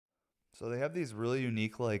So they have these really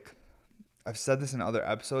unique, like, I've said this in other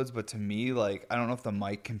episodes, but to me, like, I don't know if the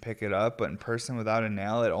mic can pick it up, but in person without a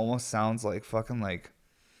nail, it almost sounds like fucking like,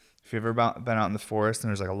 if you've ever been out in the forest and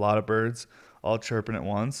there's like a lot of birds all chirping at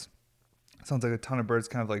once. It sounds like a ton of birds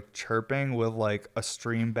kind of like chirping with like a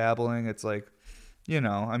stream babbling. It's like,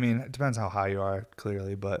 I mean, it depends how high you are,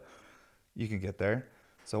 clearly, but you can get there.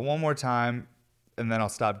 So one more time, and then I'll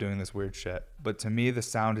stop doing this weird shit. But to me, the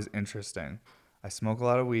sound is interesting. I smoke a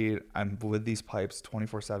lot of weed. I'm with these pipes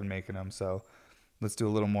 24/7 making them. So let's do a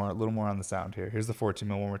little more on the sound here. Here's the 14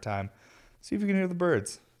 mil one more time. See if you can hear the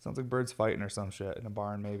birds. Sounds like birds fighting or some shit in a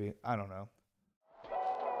barn, maybe. I don't know.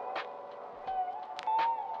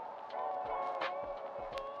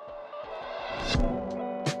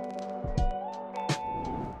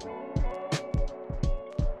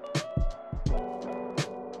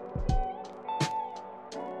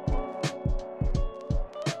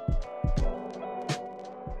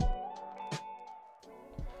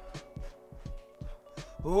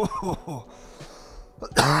 Oh.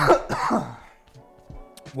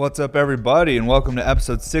 What's up, everybody, and welcome to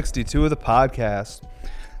episode 62 of the podcast.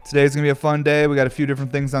 Today's going to be a fun day. We got a few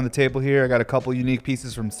different things on the table here. I got a couple unique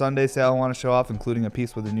pieces from Sunday sale I want to show off, including a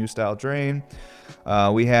piece with a new style drain.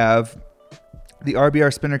 We have the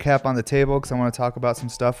RBR spinner cap on the table because I want to talk about some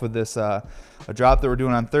stuff with this a drop that we're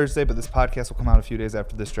doing on Thursday, but this podcast will come out a few days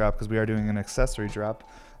after this drop because we are doing an accessory drop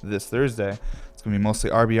this Thursday. It's going to be mostly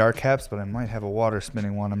RBR caps, but I might have a water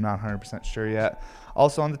spinning one. I'm not 100% sure yet.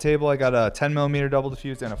 Also on the table, I got a 10 millimeter double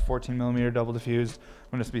diffused and a 14 millimeter double diffused.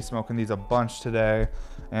 I'm going to be smoking these a bunch today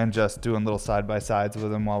and just doing little side-by-sides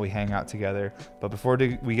with them while we hang out together. But before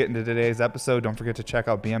we get into today's episode, don't forget to check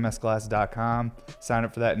out bmsglass.com. Sign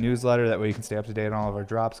up for that newsletter. That way you can stay up to date on all of our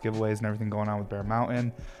drops, giveaways, and everything going on with Bear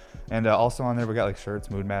Mountain. And also on there, we got like shirts,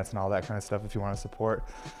 mood mats, and all that kind of stuff if you want to support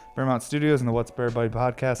Bear Mountain Studios and the What's Bear Buddy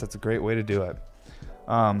podcast. That's a great way to do it.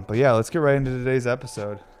 But yeah, let's get right into today's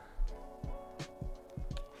episode.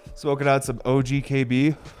 Smoking out some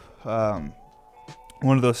OGKB.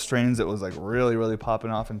 One of those strains that was like really, really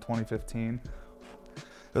popping off in 2015. It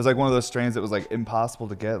was like one of those strains that was like impossible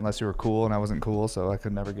to get unless you were cool, and I wasn't cool, so I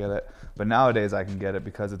could never get it. But nowadays I can get it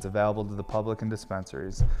because it's available to the public and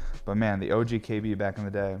dispensaries. But man, the OGKB back in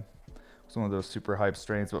the day was one of those super hype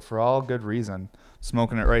strains, but for all good reason.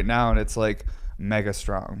 Smoking it right now, and it's like mega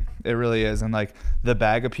strong. It really is. And like the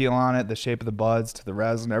bag appeal on it, the shape of the buds to the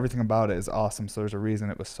resin, everything about it is awesome. So there's a reason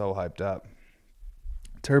it was so hyped up.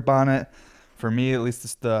 Terp on it, for me at least,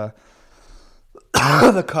 it's the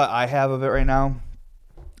the cut I have of it right now.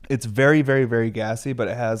 It's very, very, very gassy, but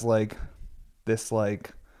it has like this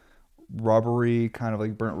like rubbery, kind of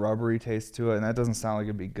like burnt rubbery taste to it, and that doesn't sound like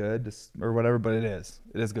it'd be good or whatever, but it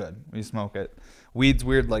is good when you smoke it. Weed's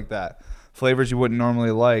weird like that. Flavors you wouldn't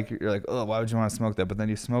normally like, you're like, oh, why would you want to smoke that? But then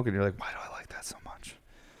you smoke it and you're like, why do I like that so much?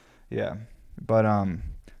 Yeah, but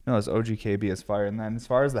no, this OGKB is fire. And then as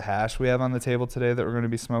far as the hash we have on the table today that we're going to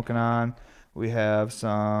be smoking on, we have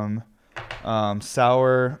some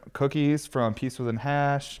sour cookies from Peace Within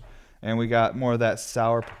Hash, and we got more of that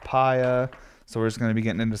sour papaya. So we're just going to be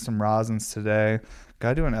getting into some rosins today.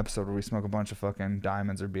 Gotta do an episode where we smoke a bunch of fucking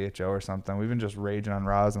diamonds or BHO or something. We've been just raging on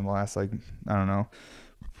rosin the last, like, I don't know,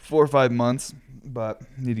 4 or 5 months, but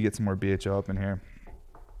need to get some more BHO up in here.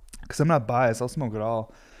 Because I'm not biased. I'll smoke it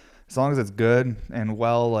all. As long as it's good and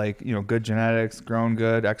well, like, good genetics, grown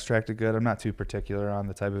good, extracted good. I'm not too particular on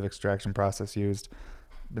the type of extraction process used.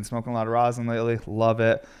 Been smoking a lot of rosin lately. Love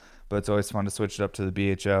it. But it's always fun to switch it up to the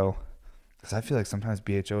BHO. Because I feel like sometimes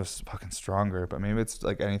BHO is fucking stronger. But maybe it's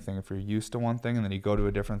like anything. If you're used to one thing and then you go to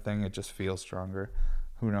a different thing, it just feels stronger.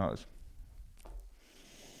 Who knows?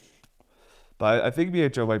 But I think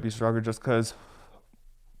BHO might be stronger just because,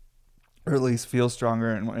 or at least feels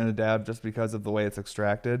stronger in a dab just because of the way it's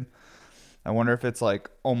extracted. I wonder if it's like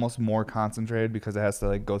almost more concentrated because it has to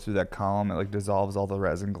like go through that column. It like dissolves all the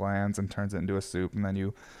resin glands and turns it into a soup, and then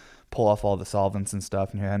you pull off all the solvents and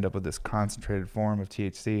stuff, and you end up with this concentrated form of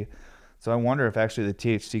THC. So I wonder if actually the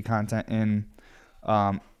THC content in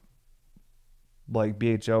like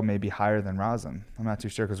BHO may be higher than rosin. I'm not too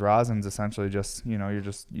sure because rosin's essentially just, you're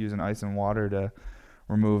just using ice and water to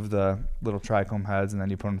remove the little trichome heads, and then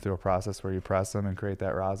you put them through a process where you press them and create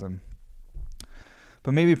that rosin.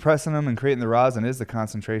 But maybe pressing them and creating the rosin is the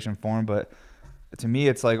concentration form, but to me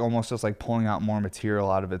it's like almost just like pulling out more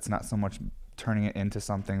material out of it. It's not so much turning it into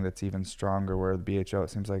something that's even stronger, where the BHO, it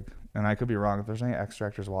seems like, and I could be wrong, if there's any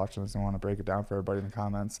extractors watching this and want to break it down for everybody in the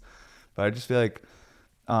comments, but I just feel like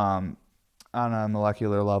on a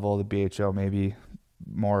molecular level, the BHO may be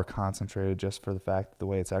more concentrated just for the fact of the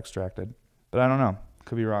way it's extracted. But I don't know.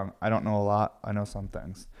 Could be wrong. I don't know a lot. I know some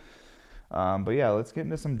things. But yeah, let's get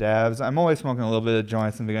into some dabs. I'm always smoking a little bit of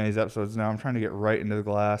joints in the beginning of these episodes now. I'm trying to get right into the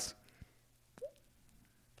glass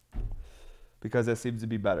because that seems to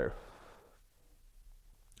be better.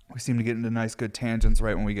 We seem to get into nice, good tangents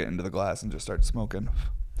right when we get into the glass and just start smoking.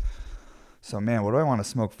 So, man, what do I want to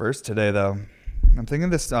smoke first today, though? I'm thinking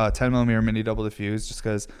this 10mm mini double diffuse just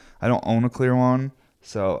because I don't own a clear one.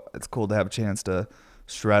 So it's cool to have a chance to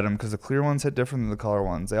shred them because the clear ones hit different than the color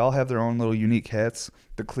ones. They all have their own little unique hits.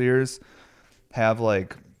 The clears have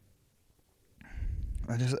like,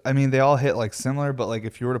 they all hit like similar, but like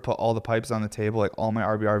if you were to put all the pipes on the table, like all my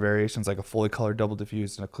RBR variations, like a fully colored double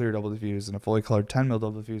diffused and a clear double diffused and a fully colored 10mm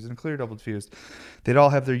double diffused and a clear double diffused, they'd all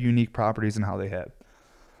have their unique properties and how they hit.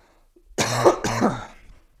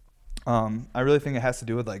 I really think it has to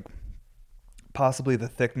do with like possibly the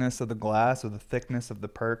thickness of the glass or the thickness of the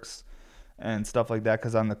perks and stuff like that,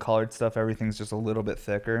 because on the colored stuff everything's just a little bit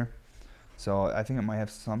thicker, so I think it might have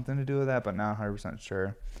something to do with that, but not 100%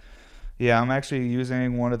 sure. Yeah, I'm actually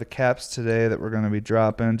using one of the caps today that we're going to be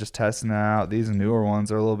dropping, just testing it out. These newer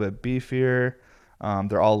ones are a little bit beefier.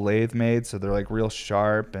 They're all lathe made, so they're like real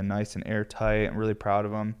sharp and nice and airtight. I'm really proud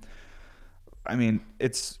of them. I mean,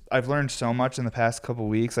 I've learned so much in the past couple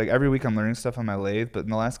weeks. Like every week I'm learning stuff on my lathe, but in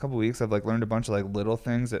the last couple weeks I've like learned a bunch of like little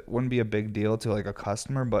things that wouldn't be a big deal to like a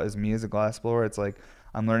customer, but as me as a glass blower, it's like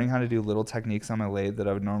I'm learning how to do little techniques on my lathe that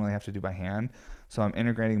I would normally have to do by hand. So I'm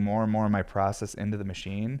integrating more and more of my process into the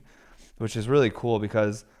machine, which is really cool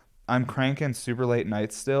because I'm cranking super late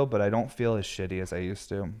nights still, but I don't feel as shitty as I used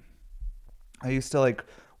to. I used to like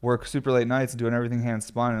work super late nights doing everything hand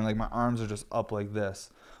spun, and like my arms are just up like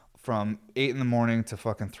this from 8 in the morning to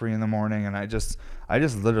fucking 3 in the morning, and I just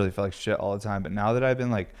literally feel like shit all the time. But now that I've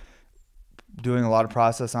been like doing a lot of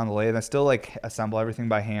process on the lathe, I still like assemble everything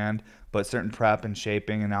by hand, but certain prep and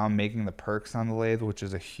shaping, and now I'm making the perks on the lathe, which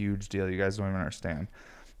is a huge deal. You guys don't even understand.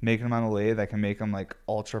 Making them on the lathe, I can make them like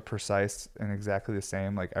ultra precise and exactly the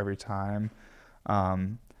same like every time.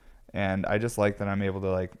 And I just like that I'm able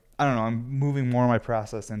to like, I don't know, I'm moving more of my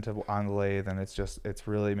process into on the lathe, and it's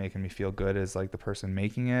really making me feel good as like the person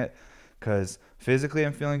making it, because physically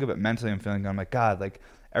I'm feeling good, but mentally I'm feeling good. I'm like, God, like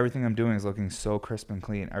everything I'm doing is looking so crisp and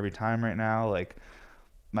clean every time right now. Like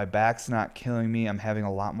my back's not killing me. I'm having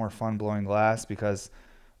a lot more fun blowing glass because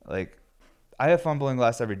like I have fun blowing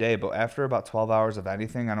glass every day, but after about 12 hours of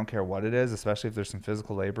anything, I don't care what it is, especially if there's some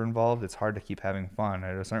physical labor involved, it's hard to keep having fun.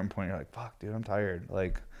 At a certain point, you're like, fuck, dude, I'm tired.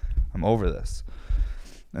 Like, I'm over this.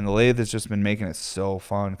 And the lathe has just been making it so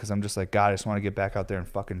fun because I'm just like, God, I just want to get back out there and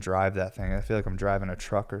fucking drive that thing. I feel like I'm driving a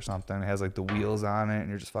truck or something. It has like the wheels on it and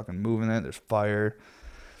you're just fucking moving it. There's fire.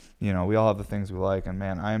 You know, we all have the things we like. And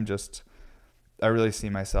man, I really see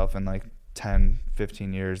myself in like 10,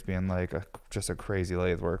 15 years being like just a crazy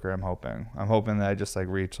lathe worker. I'm hoping that I just like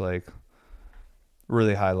reach like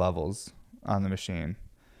really high levels on the machine.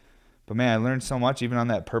 But man, I learned so much even on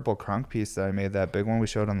that purple crunk piece that I made, that big one we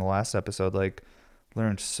showed on the last episode. Like,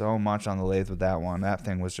 learned so much on the lathe with that one. That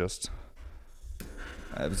thing was just,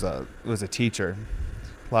 it was a teacher.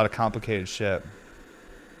 A lot of complicated shit.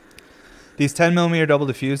 These 10mm double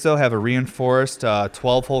diffuse though have a reinforced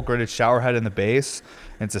 12-hole gridded shower head in the base.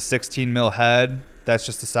 And it's a 16 mil head. That's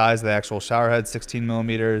just the size of the actual shower head, 16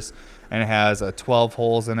 millimeters, and it has 12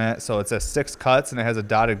 holes in it. So it's a 6 cuts, and it has a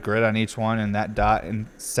dotted grid on each one, and that dot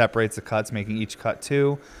separates the cuts, making each cut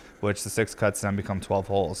 2, which the 6 cuts then become 12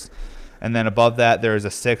 holes. And then above that, there is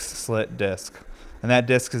a 6 slit disc. And that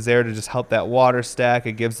disc is there to just help that water stack.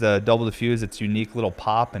 It gives the double diffuse its unique little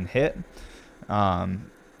pop and hit. And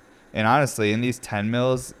honestly, in these 10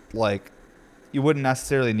 mils, like, you wouldn't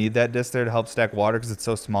necessarily need that disc there to help stack water because it's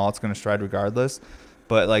so small, it's going to stride regardless.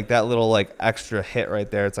 But like that little like extra hit right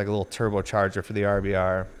there, it's like a little turbocharger for the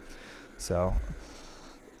RBR. So,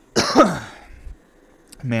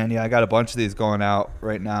 man, yeah, I got a bunch of these going out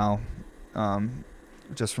right now,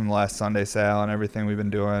 just from the last Sunday sale and everything we've been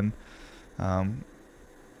doing. Man,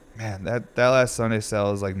 that last Sunday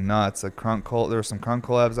sale is like nuts. Like there were some crunk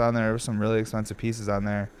collabs on there. There were some really expensive pieces on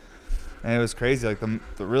there. And it was crazy. Like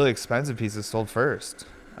the really expensive pieces sold first.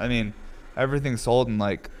 I mean, everything sold in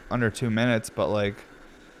like under 2 minutes, but like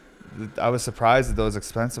I was surprised at those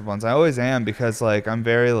expensive ones. I always am because like I'm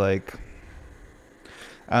very like,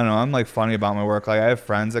 I don't know, I'm like funny about my work. Like I have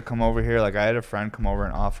friends that come over here. Like I had a friend come over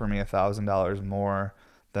and offer me $1,000 more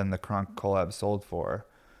than the crunk collab sold for.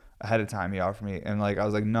 Ahead of time he offered me, and like I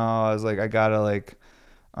was like, no, I was like, I gotta like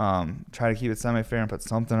try to keep it semi-fair and put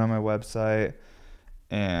something on my website.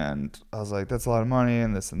 And I was like, that's a lot of money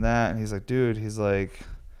and this and that. And he's like, dude, he's like,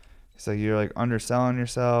 you're like underselling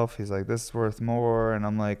yourself. He's like, this is worth more. And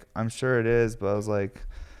I'm like, I'm sure it is. But I was like,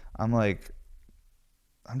 I'm like,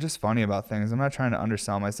 I'm just funny about things. I'm not trying to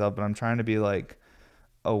undersell myself, but I'm trying to be like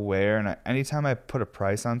aware. And anytime I put a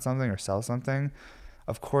price on something or sell something,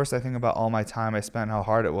 of course I think about all my time I spent, how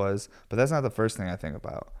hard it was, but that's not the first thing I think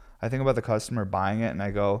about. I think about the customer buying it, and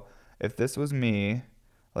I go, if this was me,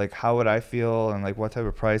 like how would I feel, and like what type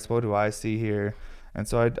of price, what do I see here? And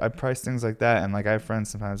so I price things like that. And like I have friends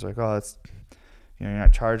sometimes like, oh, that's, you're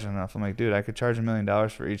not charging enough. I'm like, dude, I could charge $1 million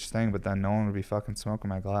for each thing, but then no one would be fucking smoking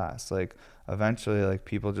my glass. Like eventually, like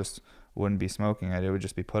people just wouldn't be smoking it. It would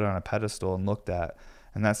just be put on a pedestal and looked at.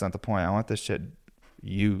 And that's not the point. I want this shit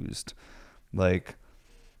used. Like,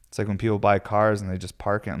 it's like when people buy cars and they just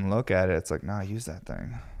park it and look at it. It's like, nah, use that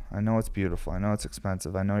thing. I know it's beautiful. I know it's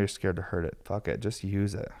expensive. I know you're scared to hurt it. Fuck it. Just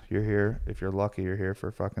use it. You're here. If you're lucky, you're here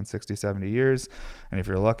for fucking 60, 70 years. And if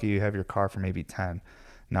you're lucky, you have your car for maybe 10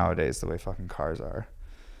 nowadays, the way fucking cars are.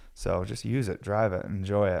 So just use it, drive it,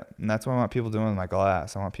 enjoy it. And that's what I want people doing with my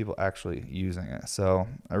glass. I want people actually using it. So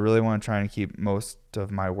I really want to try and keep most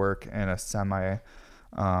of my work in a semi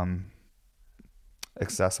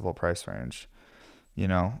accessible price range. You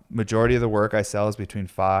know, majority of the work I sell is between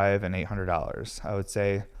 $500 and $800. I would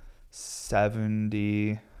say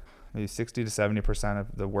 70, maybe 60 to 70%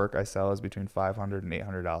 of the work I sell is between $500 and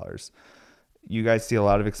 $800. You guys see a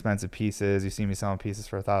lot of expensive pieces. You see me selling pieces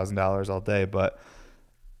for $1,000 all day, but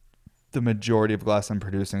the majority of glass I'm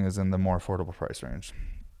producing is in the more affordable price range.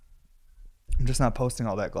 I'm just not posting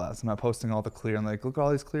all that glass. I'm not posting all the clear. I'm like, look at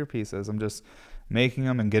all these clear pieces. I'm just making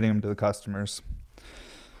them and getting them to the customers.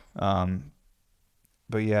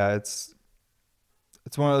 But yeah, it's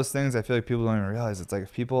one of those things I feel like people don't even realize. It's like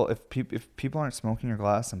if people aren't smoking your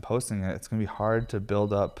glass and posting it, it's gonna be hard to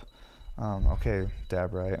build up. Okay,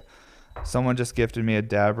 Dabrite. Someone just gifted me a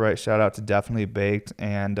Dabrite. Shout out to Definitely Baked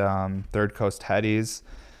and Third Coast Headies.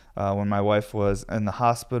 When my wife was in the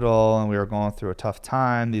hospital and we were going through a tough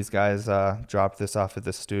time, these guys dropped this off at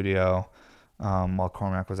the studio while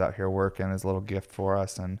Cormac was out here working as a little gift for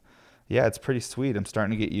us. And yeah, it's pretty sweet. I'm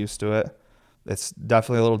starting to get used to it. It's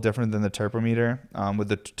definitely a little different than the Turpometer. With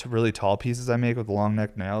the really tall pieces I make with the long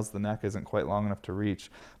neck nails, the neck isn't quite long enough to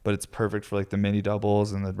reach, but it's perfect for like the mini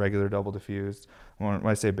doubles and the regular double diffused. When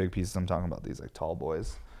I say big pieces, I'm talking about these like tall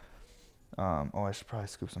boys. I should probably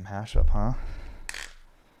scoop some hash up, huh?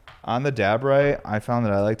 On the Dabrite, I found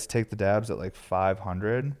that I like to take the dabs at like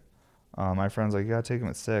 500. My friend's like, you gotta take them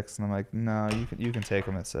at 6, and I'm like, no, you can take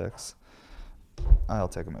them at 6. I'll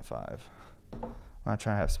take them at 5. I'm not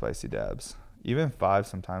trying to have spicy dabs. Even 5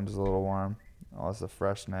 sometimes is a little warm. Oh, it's a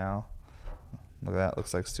fresh nail. Look at that.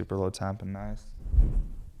 Looks like super low temp and nice.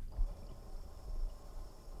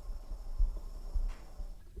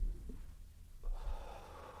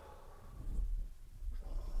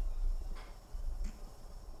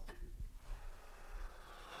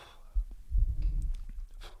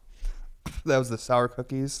 That was the sour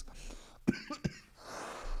cookies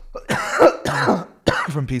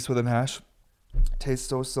from Peace Within Hash. Tastes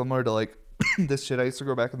so similar to like this shit I used to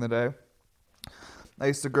grow back in the day. I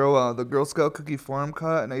used to grow the Girl Scout cookie form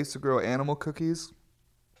cut, and I used to grow animal cookies.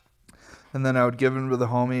 And then I would give them to the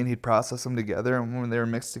homie, and he'd process them together. And when they were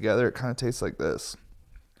mixed together, it kind of tastes like this.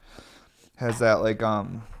 Has that like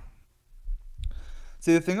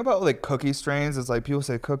See, the thing about like cookie strains is like people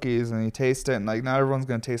say cookies and you taste it, and like not everyone's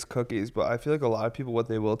gonna taste cookies, but I feel like a lot of people, what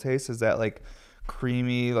they will taste is that like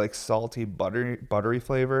creamy, like salty, buttery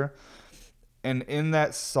flavor. And in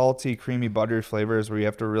that salty, creamy, buttery flavor is where you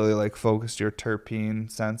have to really like focus your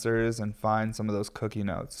terpene sensors and find some of those cookie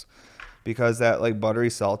notes, because that like buttery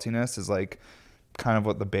saltiness is like kind of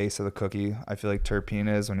what the base of the cookie, I feel like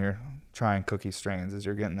terpene is when you're trying cookie strains, is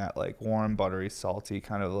you're getting that like warm, buttery, salty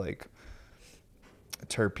kind of like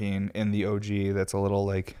terpene in the OG that's a little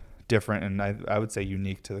like different and I would say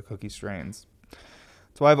unique to the cookie strains.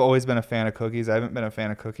 That's why I've always been a fan of cookies. I haven't been a fan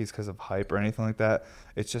of cookies because of hype or anything like that.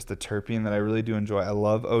 It's just the terpene that I really do enjoy. I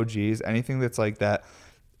love OGs. Anything that's like that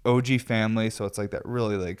OG family, so it's like that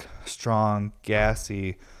really like strong,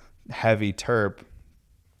 gassy, heavy terp.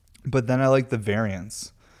 But then I like the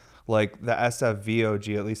variants. Like the SFV OG,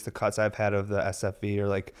 at least the cuts I've had of the SFV are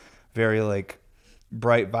like very like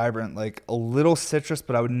bright, vibrant, like a little citrus,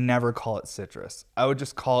 but I would never call it citrus. I would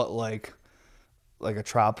just call it like a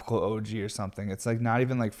tropical OG or something. It's like not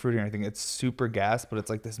even like fruity or anything. It's super gas, but it's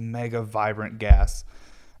like this mega vibrant gas.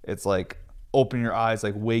 It's like open your eyes,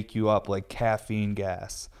 like wake you up, like caffeine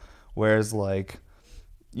gas. Whereas like,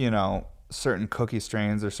 you know, certain cookie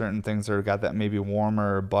strains or certain things that got that maybe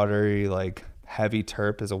warmer, buttery, like heavy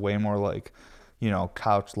terp is a way more like, you know,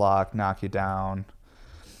 couch lock, knock you down.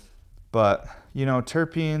 But, you know,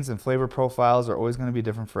 terpenes and flavor profiles are always going to be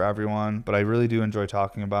different for everyone. But I really do enjoy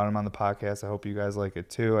talking about them on the podcast. I hope you guys like it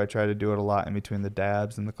too. I try to do it a lot in between the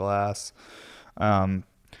dabs and the glass.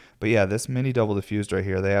 But yeah, this mini double diffused right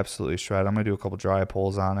here, they absolutely shred. I'm going to do a couple dry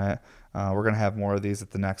pulls on it. We're going to have more of these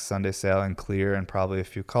at the next Sunday sale in clear and probably a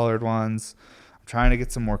few colored ones. I'm trying to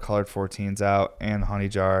get some more colored 14s out and honey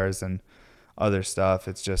jars and other stuff.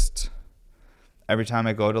 It's just every time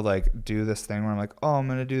I go to like do this thing where I'm like, oh, I'm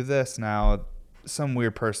going to do this now, some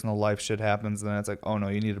weird personal life shit happens. And then it's like, oh no,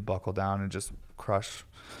 you need to buckle down and just crush.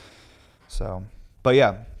 So, but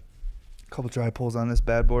yeah. Couple dry pulls on this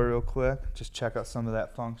bad boy real quick. Just check out some of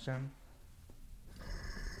that function.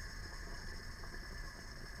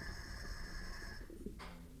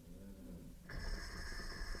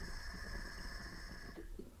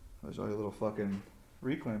 There's all your little fucking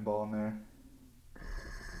reclaim ball in there.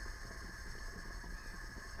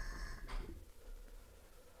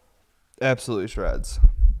 Absolutely shreds.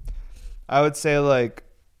 I would say like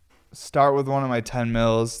start with one of my 10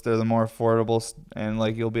 mils. They're the more affordable, and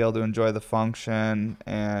like you'll be able to enjoy the function.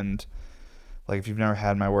 And like if you've never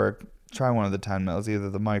had my work, try one of the 10 mils, either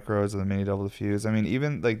the micros or the mini double diffuse. I mean,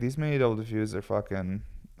 even like these mini double diffuse are fucking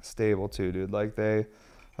stable too, dude. Like this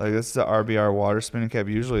is a RBR water spinning cap.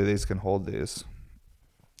 Usually these can hold these.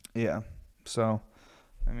 Yeah. So,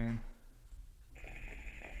 I mean,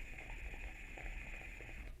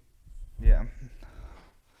 yeah.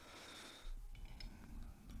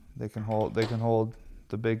 They can hold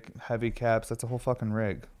the big heavy caps. That's a whole fucking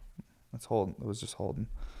rig. It was just holding.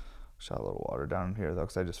 Shot a little water down here though,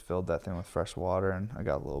 because I just filled that thing with fresh water and I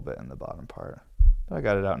got a little bit in the bottom part. But I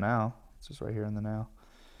got it out now. It's just right here in the nail.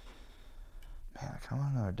 Man, I kind of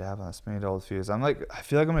want another dab on this mini double diffuse. I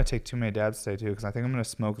feel like I'm gonna take too many dabs today too, because I think I'm gonna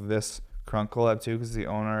smoke this Crunk collab too, because the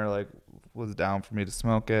owner like was down for me to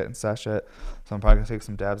smoke it and sesh it. So I'm probably gonna take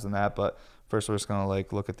some dabs on that. But first we're just gonna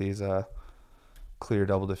like look at these clear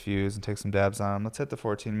double diffuse and take some dabs on them. Let's hit the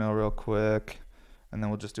 14 mil real quick, and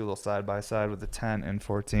then we'll just do a little side by side with the 10 and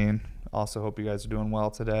 14. Also hope you guys are doing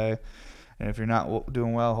well today, and if you're not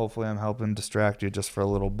doing well, hopefully I'm helping distract you just for a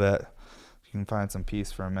little bit. You can find some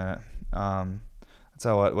peace for a minute. That's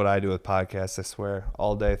what I do with podcasts. I swear,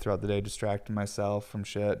 all day throughout the day, distracting myself from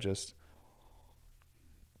shit, just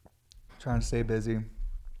trying to stay busy,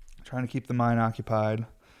 trying to keep the mind occupied,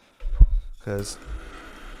 because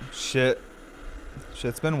shit's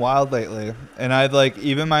been wild lately. And I've like,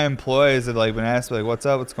 even my employees have like been asking like, what's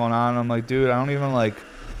up, what's going on? I'm like, dude, I don't even like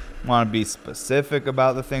want to be specific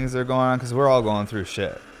about the things that are going on, because we're all going through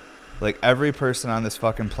shit. Like every person on this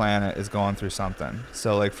fucking planet is going through something.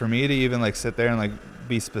 So like for me to even like sit there and like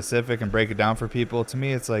be specific and break it down for people, to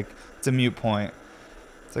me it's like it's a moot point.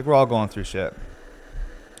 It's like we're all going through shit.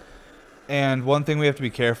 And one thing we have to be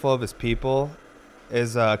careful of as people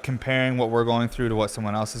is comparing what we're going through to what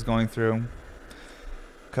someone else is going through.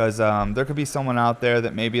 Because there could be someone out there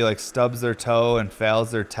that maybe like stubs their toe and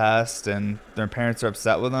fails their test, and their parents are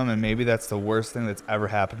upset with them, and maybe that's the worst thing that's ever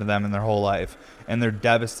happened to them in their whole life, and they're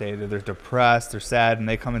devastated, they're depressed, they're sad, and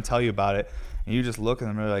they come and tell you about it, and you just look at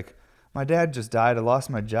them and they're like, my dad just died, I lost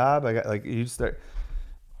my job, I got like, you start,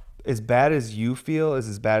 as bad as you feel is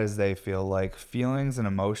as bad as they feel. Like feelings and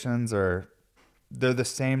emotions they're the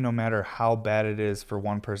same no matter how bad it is for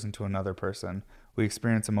one person to another person. We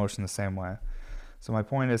experience emotion the same way. So my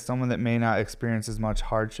point is, someone that may not experience as much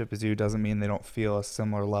hardship as you doesn't mean they don't feel a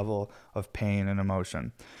similar level of pain and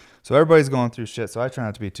emotion. So everybody's going through shit, so I try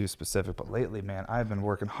not to be too specific. But lately, man, I've been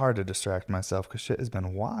working hard to distract myself because shit has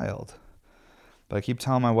been wild. But I keep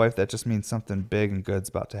telling my wife that just means something big and good's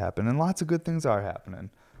about to happen. And lots of good things are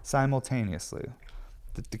happening simultaneously.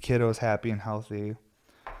 The kiddo's happy and healthy.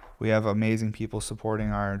 We have amazing people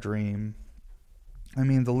supporting our dream. I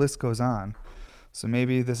mean, the list goes on. So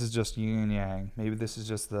maybe this is just yin and yang. Maybe this is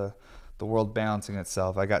just the world balancing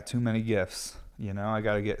itself. I got too many gifts, you know. I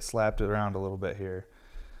got to get slapped around a little bit here.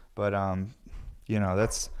 But you know,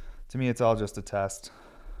 that's, to me, it's all just a test,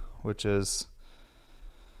 which is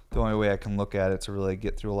the only way I can look at it to really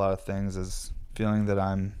get through a lot of things, is feeling that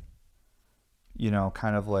I'm, you know,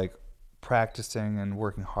 kind of like practicing and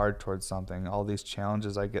working hard towards something. All these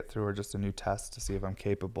challenges I get through are just a new test to see if I'm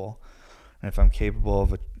capable. And if I'm capable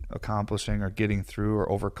of accomplishing or getting through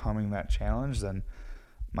or overcoming that challenge, then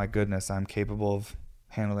my goodness, I'm capable of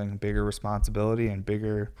handling bigger responsibility and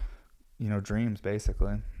bigger, you know, dreams,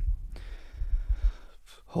 basically.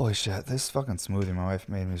 Holy shit, this fucking smoothie my wife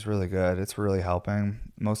made me is really good. It's really helping.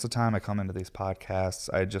 Most of the time I come into these podcasts,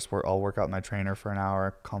 I'll work out with my trainer for an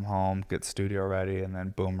hour, come home, get studio ready, and then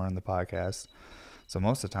boom, run the podcast. So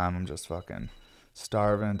most of the time I'm just fucking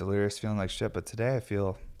starving, delirious, feeling like shit. But today I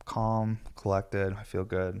feel calm, collected. I feel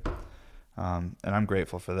good. And I'm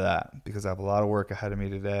grateful for that because I have a lot of work ahead of me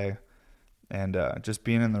today. And just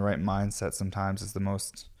being in the right mindset sometimes is the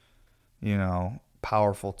most,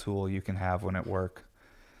 powerful tool you can have when at work.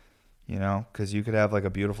 Because you could have like a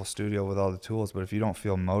beautiful studio with all the tools, but if you don't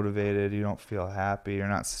feel motivated, you don't feel happy, you're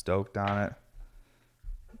not stoked on it,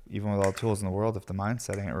 even with all the tools in the world, if the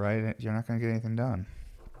mindset ain't right, you're not going to get anything done.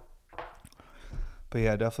 But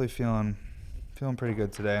yeah, definitely feeling pretty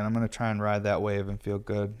good today, and I'm going to try and ride that wave and feel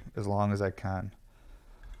good as long as I can,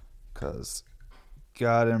 because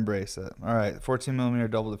gotta embrace it. All right, 14 millimeter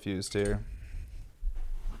double diffused here.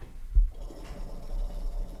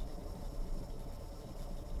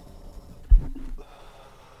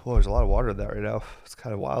 Whoa, there's a lot of water in that right now. It's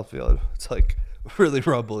kind of wild feeling. It's like really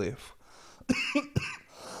rubbly.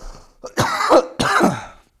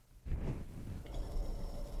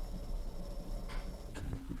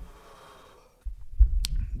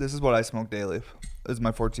 This is what I smoke daily. This is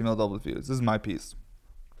my 14 mil double diffuse. This is my piece.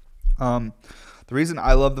 The reason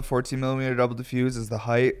I love the 14 millimeter double diffuse is the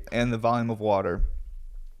height and the volume of water.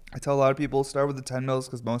 I tell a lot of people start with the 10 mils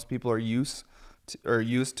because most people are used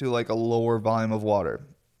to like a lower volume of water.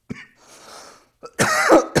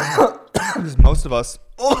 Because most of us,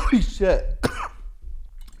 holy shit,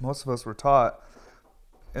 most of us were taught,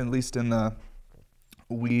 at least in the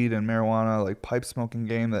weed and marijuana like pipe smoking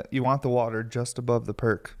game, that you want the water just above the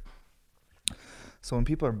perk. So when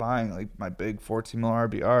people are buying like my big 14 mil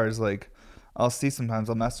RBRs, like I'll see sometimes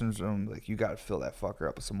I'll message them like, you gotta fill that fucker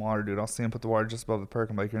up with some water, dude. I'll see them put the water just above the perk.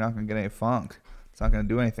 I'm like, you're not gonna get any funk. It's not gonna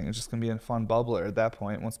do anything. It's just gonna be a fun bubbler at that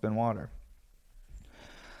point. It won't spin water.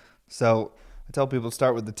 So I tell people to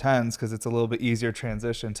start with the 10s because it's a little bit easier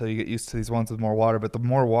transition until you get used to these ones with more water. But the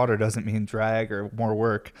more water doesn't mean drag or more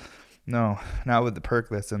work. No, not with the perk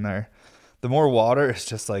that's in there. The more water is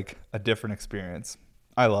just like a different experience.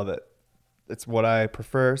 I love it. It's what I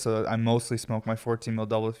prefer. So I mostly smoke my 14 mil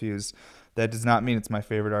double diffuse. That does not mean it's my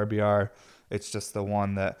favorite RBR. It's just the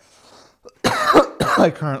one that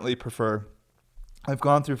I currently prefer. I've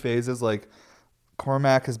gone through phases like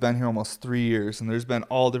Cormac has been here almost 3 years, and there's been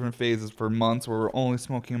all different phases for months where we're only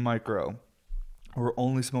smoking a micro, or we're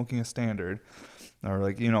only smoking a standard, or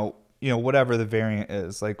like whatever the variant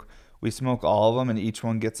is. Like we smoke all of them, and each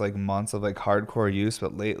one gets like months of like hardcore use.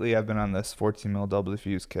 But lately, I've been on this 14 mil double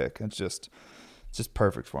diffuse kick. It's just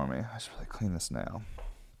perfect for me. I should really clean this now.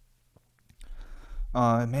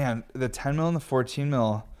 Man, the 10 mil and the 14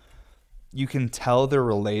 mil, you can tell they're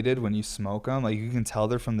related when you smoke them. Like you can tell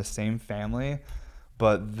they're from the same family.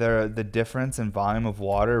 But the difference in volume of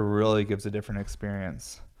water really gives a different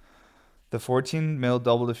experience. The 14 mil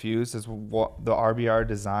double diffuse is what the RBR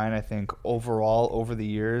design, I think, overall over the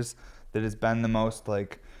years that has been the most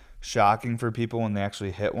like shocking for people when they actually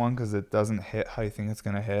hit one, because it doesn't hit how you think it's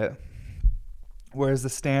gonna hit. Whereas the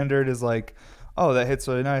standard is like, oh, that hits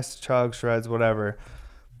really nice, chug, shreds, whatever.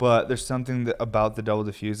 But there's something about the double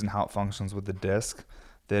diffuse and how it functions with the disc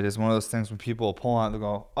that is one of those things when people pull on it, they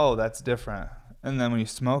go, oh, that's different. And then when you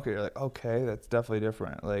smoke it, you're like, okay, that's definitely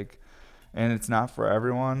different. Like, and it's not for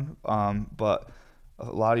everyone, but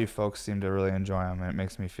a lot of you folks seem to really enjoy them, and it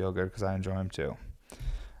makes me feel good because I enjoy them too.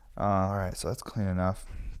 All right, so that's clean enough.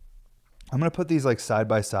 I'm gonna put these like side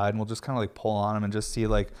by side, and we'll just kind of like pull on them and just see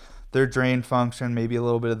like their drain function, maybe a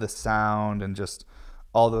little bit of the sound, and just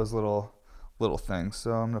all those little things.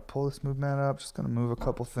 So I'm gonna pull this movement up. Just gonna move a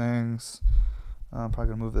couple things. I'm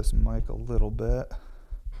probably gonna move this mic a little bit.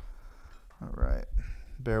 All right,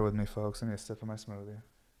 bear with me, folks. I need a sip of my smoothie.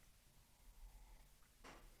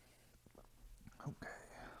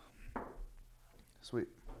 Okay, sweet.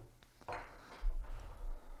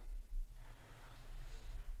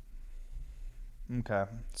 Okay,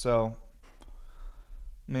 so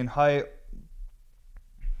I mean height.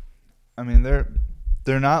 I mean they're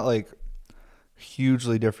not like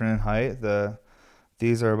hugely different in height.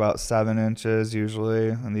 These are about 7 inches usually,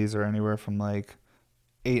 and these are anywhere from like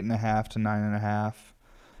 8.5 to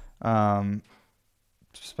 9.5.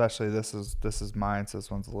 Especially this is mine, so this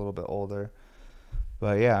one's a little bit older.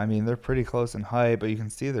 But yeah, I mean they're pretty close in height, but you can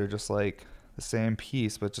see they're just like the same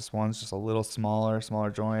piece, but just one's just a little smaller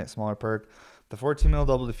joint, smaller perk. The 14 mil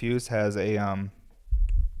double diffuse has a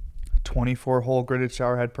 24 hole gridded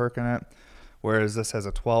shower head perk in it, whereas this has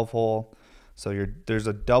a 12 hole. So there's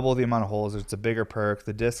a double the amount of holes. It's a bigger perk.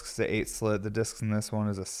 The disc's the 8 slit. The disc in this one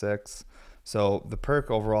is a 6. So the perk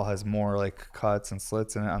overall has more like cuts and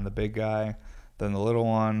slits in it on the big guy than the little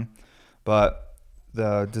one. But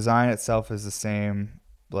the design itself is the same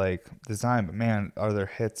like design, but man, are their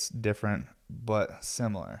hits different but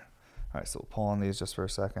similar. All right, so we'll pull on these just for a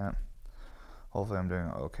second. Hopefully I'm doing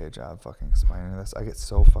an okay job fucking explaining this. I get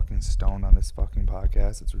so fucking stoned on this fucking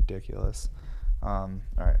podcast. It's ridiculous. All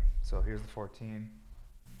right, so here's the 14.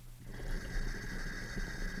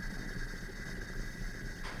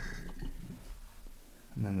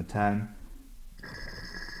 And then the 10.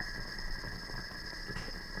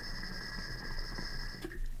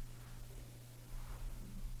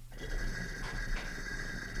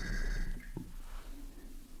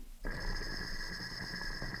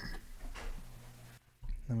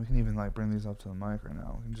 Then we can even like bring these up to the mic right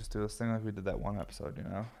now. We can just do this thing like we did that one episode, you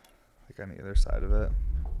know? Like on either side of it.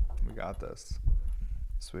 We got this.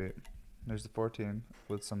 Sweet. There's the 14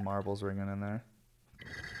 with some marbles ringing in there.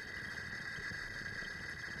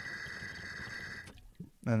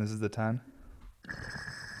 And this is the 10.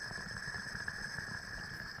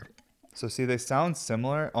 So see, they sound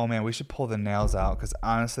similar. Oh man, we should pull the nails out because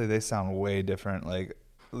honestly, they sound way different. Like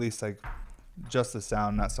at least like just the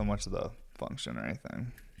sound, not so much the function or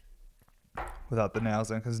anything. Without the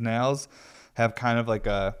nails in, because nails have kind of like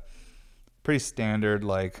a pretty standard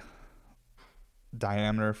like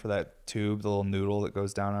diameter for that tube, the little noodle that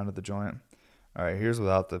goes down onto the joint. All right, here's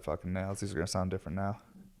without the fucking nails. These are gonna sound different now.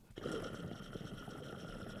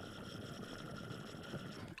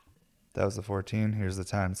 That was the 14. Here's the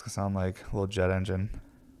 10. It's gonna sound like a little jet engine.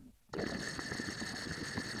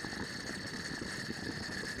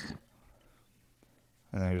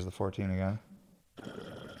 And then here's the 14 again.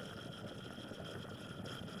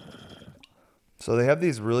 So they have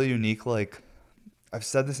these really unique, like, I've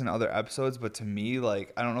said this in other episodes, but to me,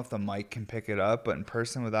 like, I don't know if the mic can pick it up, but in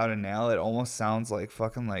person without a nail, it almost sounds like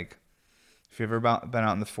fucking like, if you've ever been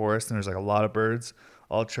out in the forest and there's like a lot of birds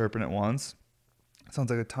all chirping at once. It sounds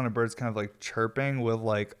like a ton of birds kind of like chirping with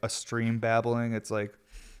like a stream babbling. It's like,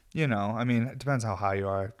 you know, I mean, it depends how high you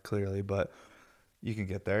are, clearly, but you can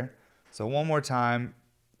get there. So one more time,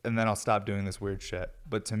 and then I'll stop doing this weird shit.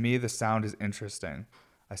 But to me, the sound is interesting.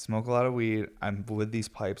 I smoke a lot of weed. I'm with these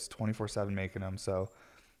pipes 24/7 making them. So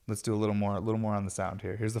let's do a little more on the sound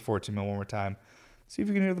here. Here's the 14 mil one more time. See if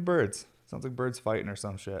you can hear the birds. Sounds like birds fighting or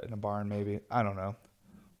some shit in a barn maybe. I don't know.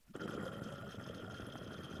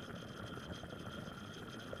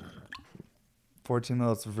 14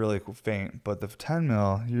 mil is really faint, but the 10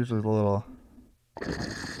 mil usually a little. Oh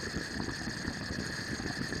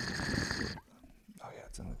yeah,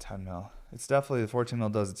 it's in the 10 mil. It's definitely the 14 mil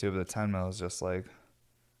does it too, but the 10 mil is just like.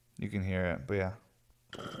 You can hear it, but yeah.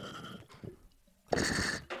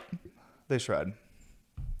 They shred.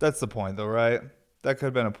 That's the point, though, right? That could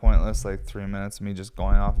have been a pointless, like, 3 minutes of me just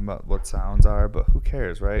going off about what sounds are, but who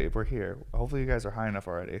cares, right? If we're here. Hopefully you guys are high enough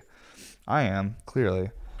already. I am,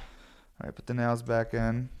 clearly. All right, put the nails back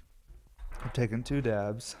in. I'm taking 2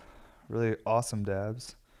 dabs, really awesome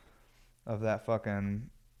dabs, of that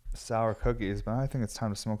fucking sour cookies, but I think it's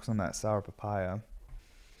time to smoke some of that sour papaya.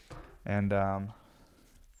 And,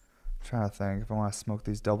 trying to think if I want to smoke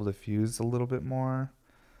these double diffused a little bit more.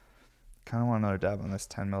 Kind of want another dab on this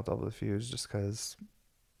 10 mil double diffused just because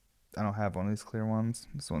I don't have one of these clear ones.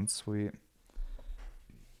 This one's sweet.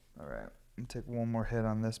 All right, I'm gonna take one more hit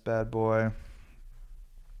on this bad boy,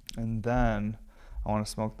 and then I want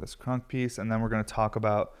to smoke this crunk piece, and then we're gonna talk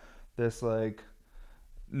about this like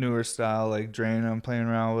newer style like drain I'm playing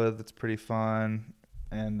around with. It's pretty fun,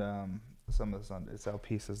 and some of it's out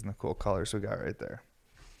pieces and the cool colors we got right there.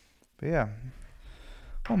 But yeah,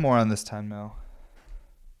 one more on this 10 mil.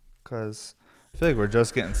 Because I feel like we're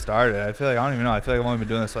just getting started. I feel like, I don't even know. I feel like I've only been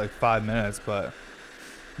doing this for like 5 minutes, but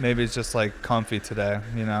maybe it's just like comfy today,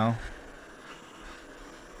 you know?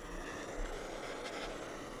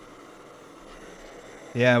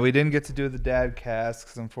 Yeah, we didn't get to do the dad cast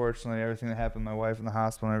because unfortunately everything that happened with my wife in the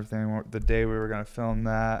hospital and everything, the day we were going to film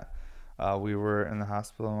that, we were in the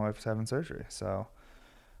hospital and my wife was having surgery. So.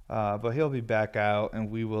 But he'll be back out,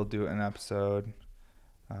 and we will do an episode.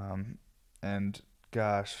 And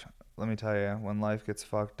gosh, let me tell you, when life gets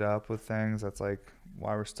fucked up with things, that's like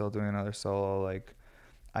why we're still doing another solo. Like,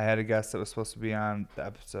 I had a guest that was supposed to be on the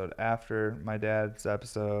episode after my dad's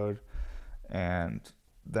episode, and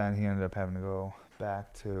then he ended up having to go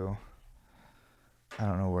back to, I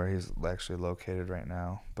don't know where he's actually located right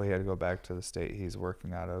now, but he had to go back to the state he's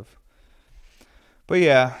working out of. But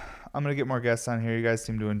yeah, I'm going to get more guests on here. You guys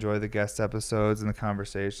seem to enjoy the guest episodes and the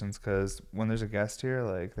conversations because when there's a guest here,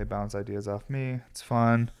 like, they bounce ideas off me. It's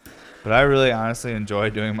fun. But I really honestly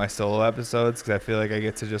enjoy doing my solo episodes because I feel like I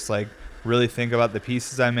get to just, like, really think about the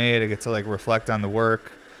pieces I made. I get to, like, reflect on the work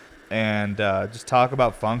and just talk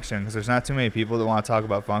about function because there's not too many people that want to talk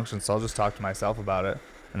about function, so I'll just talk to myself about it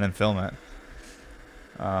and then film it.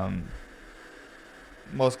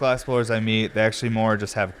 Most glass blowers I meet, they actually more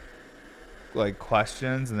just have like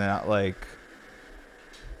questions and they're not like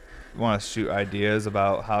want to shoot ideas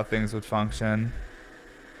about how things would function.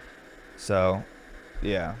 So,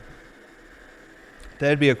 yeah.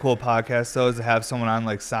 That'd be a cool podcast, though, is to have someone on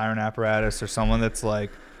like Siren Apparatus or someone that's like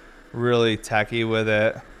really techie with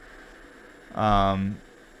it.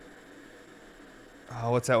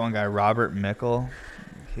 What's that one guy? Robert Mickle.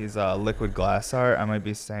 He's Liquid Glass Art. I might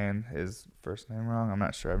be saying his first name wrong. I'm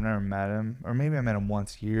not sure. I've never met him. Or maybe I met him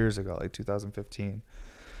once years ago, like 2015.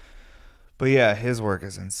 But yeah, his work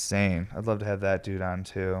is insane. I'd love to have that dude on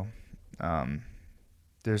too.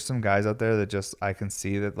 There's some guys out there that just, I can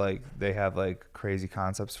see that like they have like crazy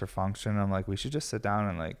concepts for function. I'm like, we should just sit down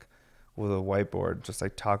and like with a whiteboard, just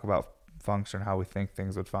like talk about function, how we think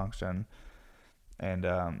things would function. And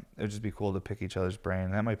it would just be cool to pick each other's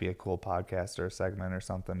brain. That might be a cool podcast or a segment or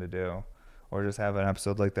something to do. Or just have an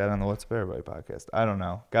episode like that on the What's Up Everybody podcast. I don't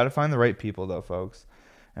know. Got to find the right people though, folks.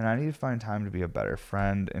 And I need to find time to be a better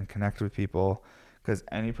friend and connect with people. Because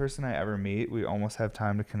any person I ever meet, we almost have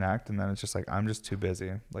time to connect. And then it's just like, I'm just too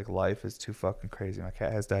busy. Like, life is too fucking crazy. My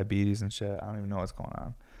cat has diabetes and shit. I don't even know what's going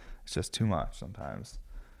on. It's just too much sometimes.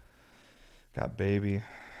 Got baby.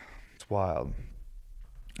 It's wild.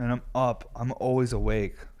 And I'm up. I'm always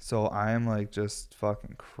awake. So I am like just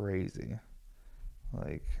fucking crazy.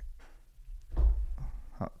 Like,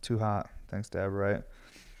 too hot. Thanks, Dab, right?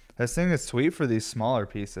 This thing is sweet for these smaller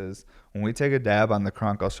pieces. When we take a dab on the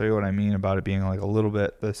crunk, I'll show you what I mean about it being like a little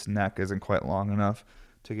bit, this neck isn't quite long enough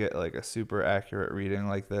to get like a super accurate reading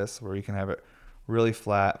like this, where you can have it really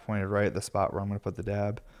flat, pointed right at the spot where I'm going to put the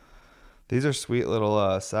dab. These are sweet little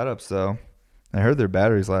setups though. I heard their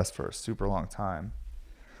batteries last for a super long time.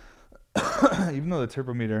 Even though the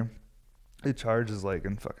turbometer, it charges like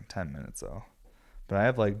in fucking 10 minutes though. But I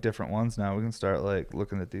have like different ones now. We can start like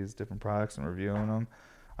looking at these different products and reviewing them.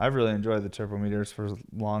 I've really enjoyed the turbometers for as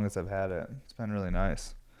long as I've had it. It's been really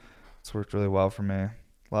nice. It's worked really well for me. A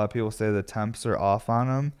lot of people say the temps are off on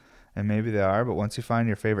them, and maybe they are, but once you find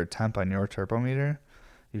your favorite temp on your turbometer,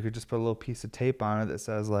 you could just put a little piece of tape on it that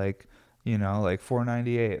says like, you know, like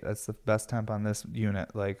 498. That's the best temp on this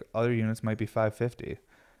unit. Like other units might be 550. I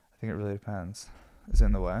think it really depends. Is it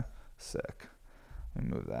in the way? Sick. Let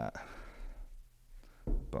me move that.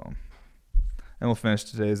 Boom. And we'll finish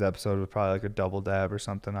today's episode with probably like a double dab or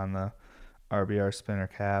something on the RBR spinner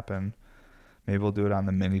cap, and maybe we'll do it on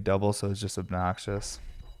the mini double so it's just obnoxious.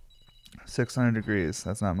 600 degrees.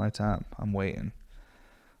 That's not my temp. I'm waiting.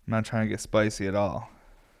 I'm not trying to get spicy at all.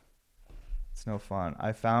 It's no fun.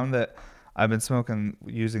 I found that I've been smoking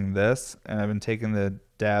using this, and I've been taking the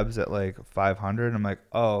dabs at like 500. I'm like,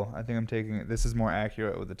 oh, I think I'm taking it. This is more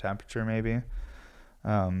accurate with the temperature maybe.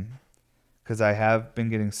 Because I have been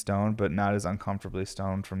getting stoned, but not as uncomfortably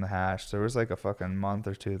stoned from the hash. There was like a fucking month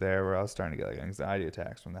or two there where I was starting to get like anxiety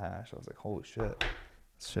attacks from the hash. I was like, holy shit,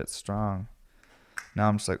 this shit's strong. Now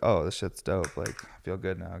I'm just like, oh, this shit's dope. Like, I feel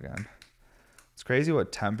good now again. It's crazy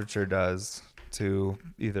what temperature does to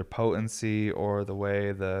either potency or the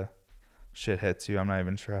way the shit hits you. I'm not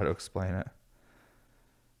even sure how to explain it.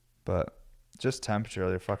 But just temperature,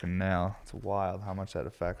 they're fucking nail. It's wild how much that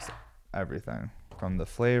affects everything. From the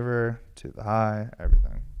flavor to the high,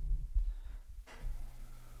 everything.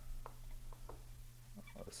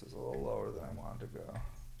 Oh, this is a little lower than I wanted to go.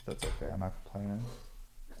 That's okay, I'm not complaining.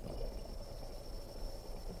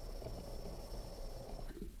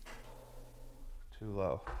 Too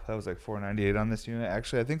low. That was like 498 on this unit.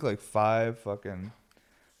 Actually, I think like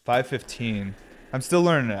 515. I'm still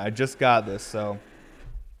learning it. I just got this, so I'm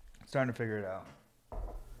starting to figure it out.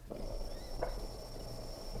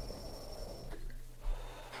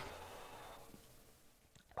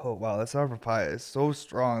 Oh, wow, that sour papaya is so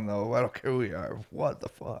strong, though. I don't care who we are. What the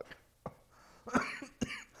fuck?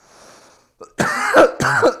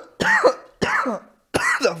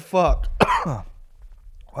 The fuck?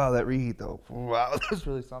 Wow, that reheat, though. Wow, that's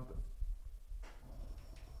really something.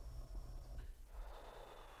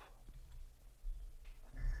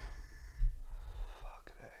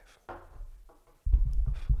 Fuck, Dave.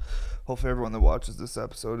 Hopefully everyone that watches this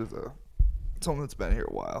episode is someone that's been here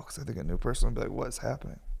a while, because I think a new person will be like, what's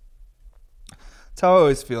happening? That's how I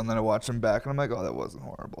always feel, and then I watch them back, and I'm like, oh, that wasn't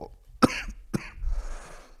horrible.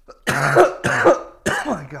 Oh,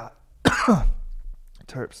 my God.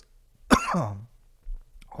 Terps.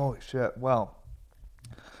 Holy shit. Well,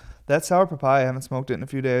 that sour papaya, I haven't smoked it in a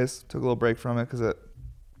few days. Took a little break from it because it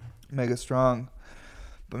mega strong.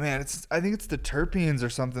 But, man, I think it's the terpenes or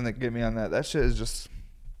something that get me on that. That shit is just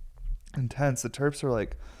intense. The terps are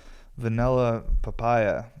like vanilla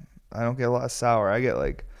papaya. I don't get a lot of sour. I get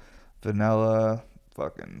like vanilla,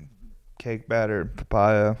 fucking cake batter,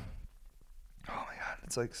 papaya. Oh my God,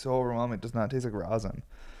 it's like so overwhelming. It does not taste like rosin.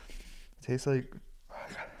 It tastes like,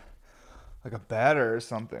 like a batter or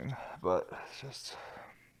something. But it's just,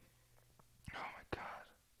 oh my god,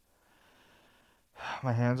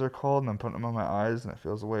 my hands are cold and I'm putting them on my eyes and it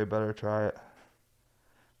feels way better. Try it.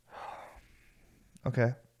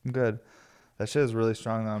 Okay, I'm good. That shit is really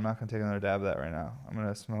strong though. I'm not gonna take another dab of that right now. I'm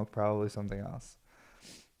gonna smoke probably something else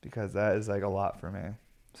because that is like a lot for me.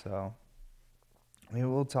 So maybe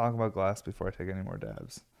we'll talk about glass before I take any more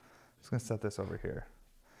dabs. I'm just gonna set this over here.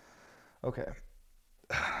 Okay.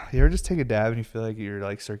 You ever just take a dab and you feel like your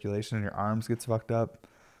like circulation in your arms gets fucked up?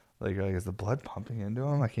 Like you're like, is the blood pumping into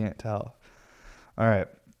them? I can't tell. All right.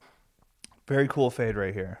 Very cool fade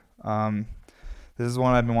right here. This is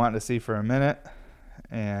one I've been wanting to see for a minute,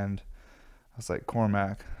 and I was like,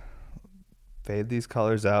 Cormac, fade these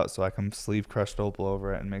colors out so I can sleeve crushed opal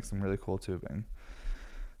over it and make some really cool tubing.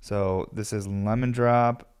 So this is Lemon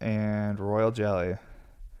Drop and Royal Jelly,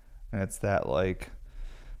 and it's that like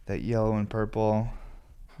that yellow and purple.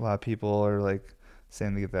 A lot of people are like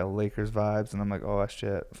saying they get that Lakers vibes, and I'm like, oh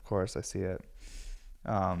shit, of course I see it.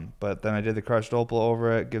 But then I did the crushed opal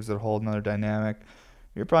over it, gives it a whole another dynamic.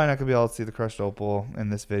 You're probably not gonna be able to see the crushed opal in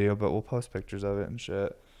this video, but we'll post pictures of it and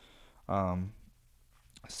shit.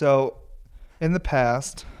 So in the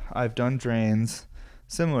past, I've done drains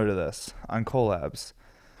similar to this on collabs.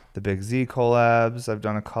 The Big Z collabs, I've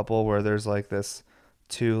done a couple where there's like this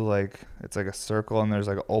two, like it's like a circle and there's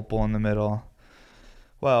like an opal in the middle.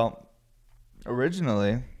 Well,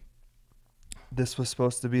 originally, this was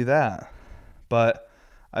supposed to be that, but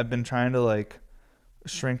I've been trying to like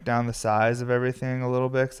shrink down the size of everything a little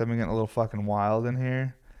bit because I've been getting a little fucking wild in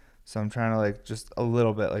here. So I'm trying to like just a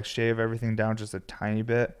little bit, like shave everything down just a tiny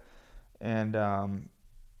bit. And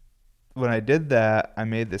when I did that, I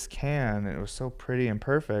made this can and it was so pretty and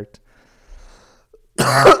perfect.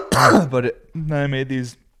 Then I made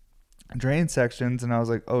these drain sections and I was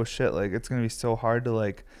like, oh shit, like it's gonna be so hard to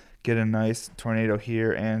like get a nice tornado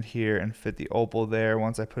here and fit the opal there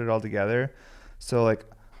once I put it all together. So like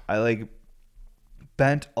I like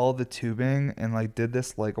bent all the tubing and like did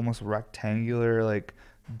this like almost rectangular like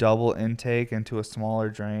double intake into a smaller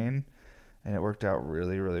drain, and it worked out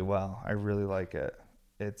really, really well. I really like it.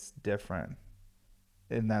 It's different,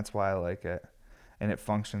 and that's why I like it. And it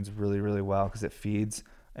functions really, really well because it feeds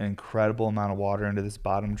an incredible amount of water into this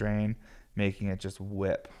bottom drain, making it just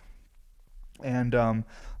whip. And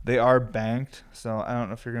they are banked, so I don't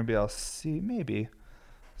know if you're gonna be able to see. Maybe.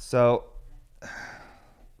 So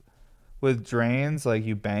with drains, like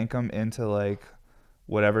you bank them into like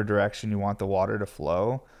whatever direction you want the water to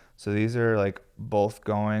flow. So these are like both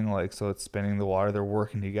going like, so it's spinning the water. They're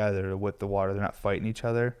working together to whip the water. They're not fighting each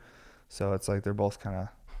other. So it's like they're both kind of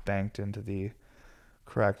banked into the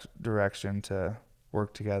correct direction to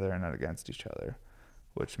work together and not against each other,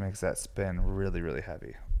 which makes that spin really, really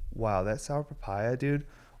heavy. Wow, that sour papaya, dude.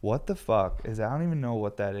 What the fuck is that? I don't even know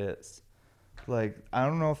what that is. Like, I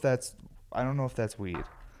don't know if that's weed.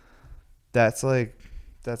 That's like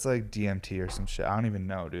DMT or some shit. I don't even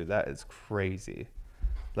know, dude. That is crazy.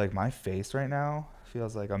 Like my face right now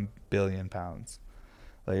feels like I'm billion pounds.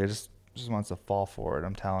 Like it just wants to fall forward.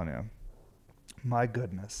 I'm telling you. My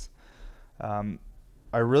goodness.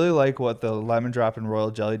 I really like what the Lemon Drop and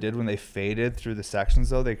Royal Jelly did when they faded through the sections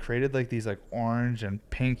though. They created like these like orange and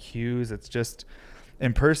pink hues. It's just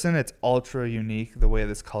in person it's ultra unique the way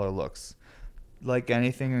this color looks. Like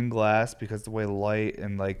anything in glass, because the way light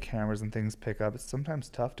and like cameras and things pick up, it's sometimes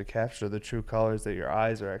tough to capture the true colors that your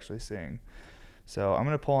eyes are actually seeing. So I'm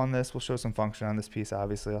gonna pull on this. We'll show some function on this piece.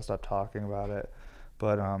 Obviously, I'll stop talking about it,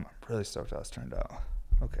 but I'm really stoked how it's turned out.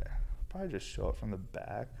 Okay, probably just show it from the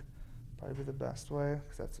back. Probably be the best way,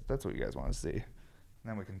 because that's what you guys want to see. And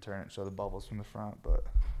then we can turn it and show the bubbles from the front. But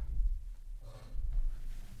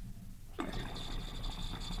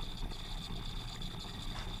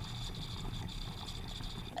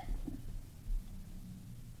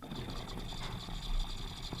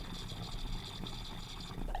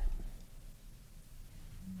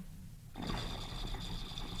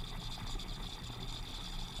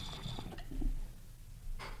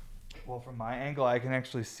well, from my angle, I can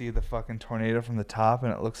actually see the fucking tornado from the top,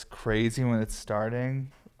 and it looks crazy when it's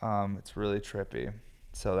starting. It's really trippy.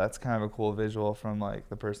 So that's kind of a cool visual from like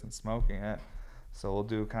the person smoking it. So we'll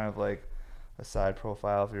do kind of like a side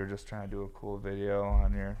profile if you're just trying to do a cool video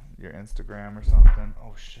on your Instagram or something.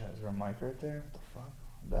 Oh shit, is there a mic right there? What the fuck?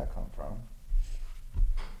 Where'd that come from?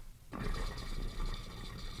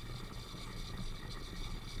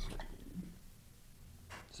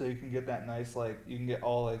 So you can get that nice like, you can get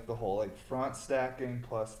all like the whole like front stacking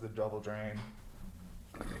plus the double drain.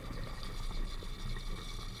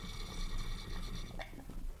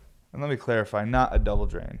 And let me clarify, not a double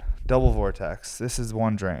drain. Double vortex. This is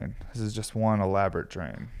one drain. This is just one elaborate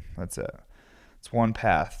drain. That's it. It's one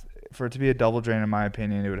path. For it to be a double drain, in my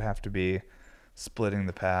opinion, it would have to be splitting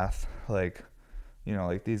the path. Like, you know,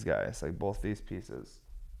 like these guys. Like both these pieces.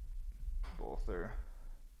 Both are,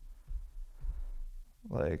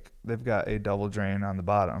 like, they've got a double drain on the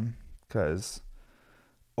bottom.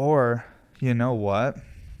 Or, you know what?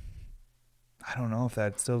 I don't know if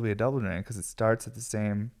that'd still be a double drain because it starts at the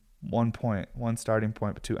same one starting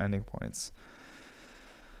point, but two ending points.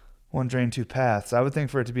 One drain, two paths. I would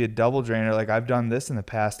think for it to be a double drain, or like I've done this in the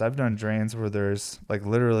past. I've done drains where there's like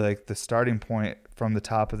literally like the starting point from the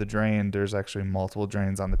top of the drain, there's actually multiple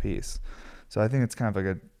drains on the piece. So I think it's kind of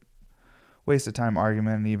like a waste of time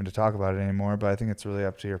argument even to talk about it anymore, but I think it's really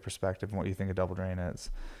up to your perspective and what you think a double drain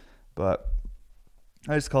is. But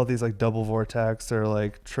I just call these like double vortex or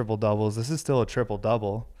like triple doubles. This is still a triple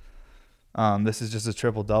double. This is just a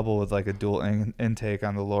triple double with like a dual intake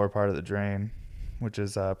on the lower part of the drain, which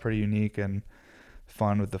is pretty unique and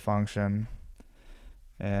fun with the function.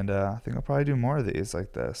 And I think I'll probably do more of these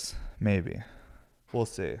like this. Maybe. We'll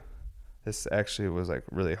see. This actually was like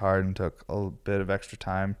really hard and took a bit of extra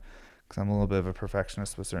time because I'm a little bit of a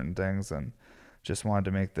perfectionist with certain things and just wanted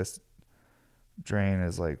to make this drain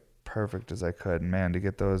as like perfect as I could. And man, to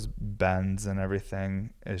get those bends and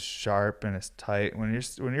everything as sharp and as tight when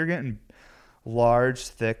you're getting large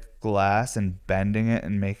thick glass and bending it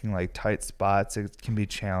and making like tight spots, it can be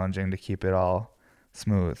challenging to keep it all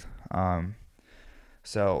smooth.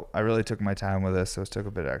 So I really took my time with this, so it took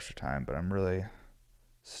a bit of extra time, but I'm really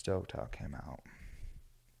stoked how it came out.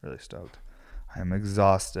 Really stoked. I am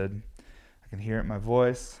exhausted. I can hear it in my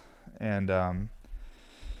voice, and I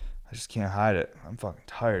just can't hide it. I'm fucking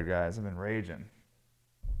tired, guys. I've been raging.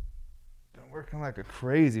 Been working like a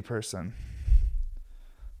crazy person.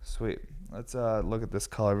 Sweet. Let's look at this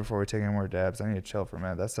color before we take any more dabs. I need to chill for a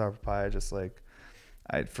minute. That sour papaya just like,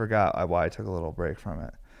 I forgot why I took a little break from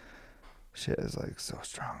it. Shit is like so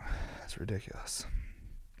strong. It's ridiculous.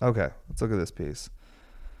 Okay, let's look at this piece.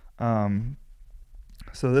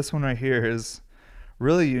 So this one right here is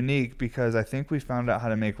really unique because I think we found out how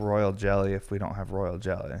to make royal jelly if we don't have royal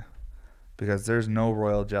jelly. Because there's no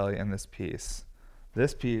royal jelly in this piece.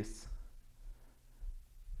 This piece,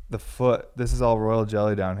 the foot, this is all royal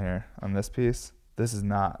jelly down here on this piece. This is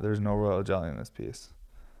not. There's no royal jelly in this piece.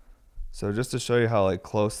 So just to show you how like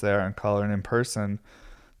close they are in color and in person,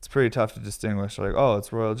 it's pretty tough to distinguish. Like, oh,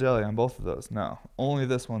 it's royal jelly on both of those. No, only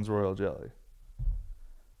this one's royal jelly.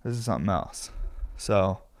 This is something else.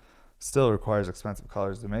 So still requires expensive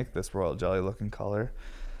colors to make this royal jelly looking color.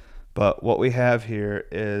 But what we have here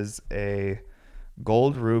is a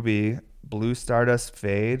gold ruby blue stardust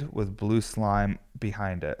fade with blue slime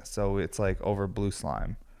behind it. So it's like over blue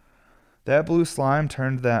slime. That blue slime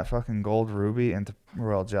turned that fucking gold ruby into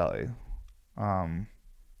royal jelly,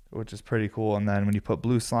 which is pretty cool. And then when you put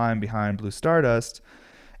blue slime behind blue stardust,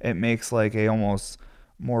 it makes like a almost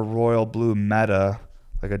more royal blue meta,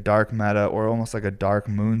 like a dark meta or almost like a dark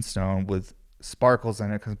moonstone with sparkles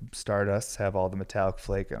in it because stardusts have all the metallic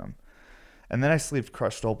flake in them. And then I sleeved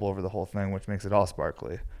crushed opal over the whole thing, which makes it all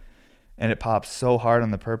sparkly. And it pops so hard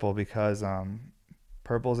on the purple because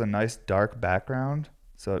purple is a nice dark background,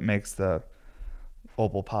 so it makes the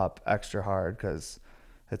opal pop extra hard because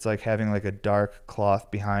it's like having like a dark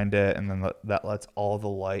cloth behind it, and then that lets all the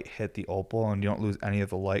light hit the opal, and you don't lose any of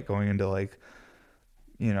the light going into like,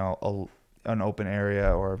 you know, an open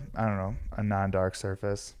area or, I don't know, a non-dark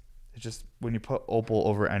surface. It's just when you put opal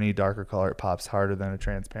over any darker color, it pops harder than a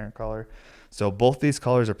transparent color. So both these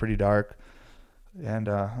colors are pretty dark. And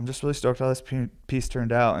I'm just really stoked how this piece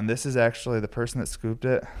turned out. And this is actually the person that scooped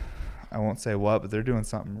it. I won't say what, but they're doing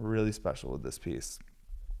something really special with this piece.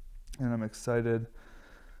 And I'm excited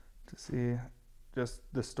to see just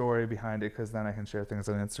the story behind it, because then I can share things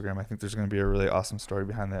on Instagram. I think there's going to be a really awesome story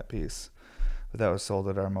behind that piece. But that was sold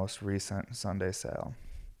at our most recent Sunday sale.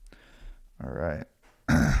 All right.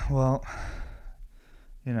 Well,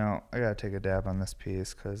 you know, I got to take a dab on this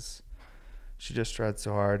piece because she just shred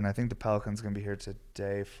so hard, and I think the Pelican's going to be here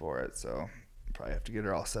today for it, so probably have to get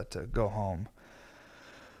her all set to go home.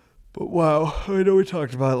 But wow, I know we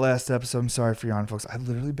talked about it last episode. I'm sorry for yawning, folks. I've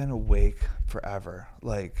literally been awake forever.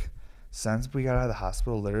 Like, since we got out of the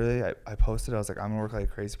hospital, literally, I posted, I was like, I'm going to work like a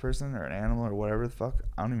crazy person or an animal or whatever the fuck.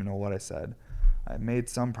 I don't even know what I said. I made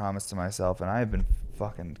some promise to myself, and I have been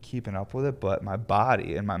fucking keeping up with it, but my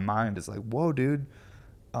body and my mind is like, whoa, dude,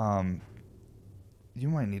 you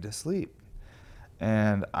might need to sleep.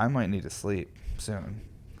 And I might need to sleep soon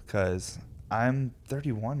because I'm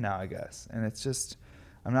 31 now, I guess. And it's just,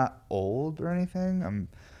 I'm not old or anything. I'm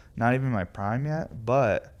not even in my prime yet,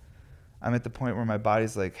 but I'm at the point where my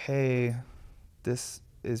body's like, hey, this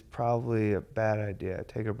is probably a bad idea.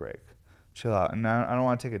 Take a break. Chill out. And I don't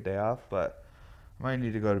want to take a day off, but I might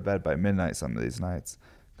need to go to bed by midnight some of these nights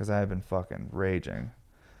because I have been fucking raging.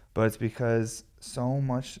 But it's because so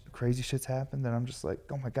much crazy shit's happened that I'm just like,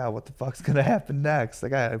 oh my God, what the fuck's going to happen next? I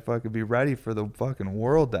gotta fucking be ready for the fucking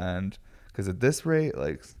world to end. Because at this rate,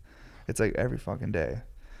 like, it's like every fucking day.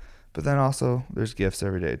 But then also, there's gifts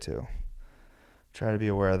every day too. Try to be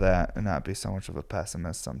aware of that and not be so much of a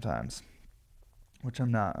pessimist sometimes. Which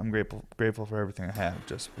I'm not. I'm grateful for everything I have.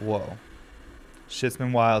 Just, whoa. Shit's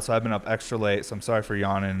been wild, so I've been up extra late. So I'm sorry for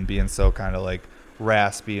yawning and being so kind of like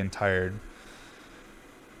raspy and tired.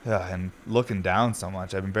 Yeah, and looking down so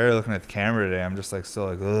much. I've been barely looking at the camera today. I'm just like still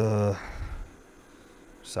like, ugh.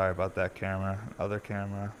 Sorry about that camera. Other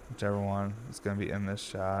camera, whichever one is going to be in this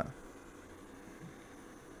shot.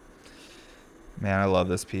 Man, I love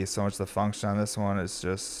this piece so much. The function on this one is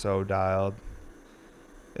just so dialed.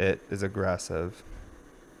 It is aggressive.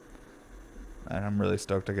 And I'm really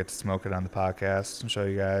stoked to get to smoke it on the podcast and show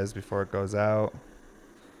you guys before it goes out.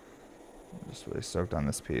 I'm just really stoked on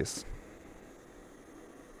this piece.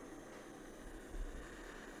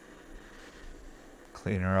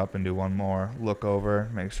 Clean her up and do one more look over.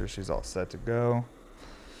 Make sure she's all set to go.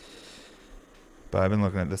 But I've been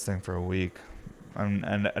looking at this thing for a week.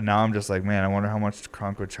 And now I'm just like, man, I wonder how much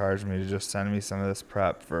Crunk would charge me to just send me some of this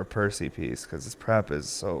prep for a Percy piece. Because this prep is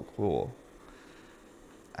so cool.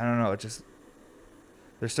 I don't know. It just...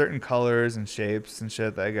 There's certain colors and shapes and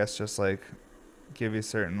shit that I guess just like give you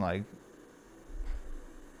certain like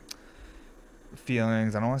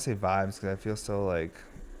feelings. I don't want to say vibes because I feel so like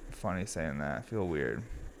funny saying that. I feel weird.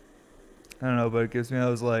 I don't know, but it gives me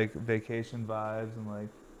those like vacation vibes and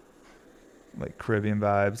like Caribbean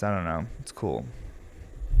vibes. I don't know. It's cool.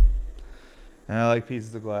 And I like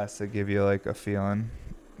pieces of glass that give you like a feeling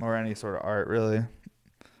or any sort of art really.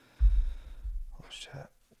 Oh shit.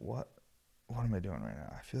 What am I doing right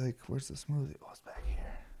now? I feel like, where's the smoothie? Oh, it's back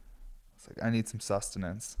here. It's like, I need some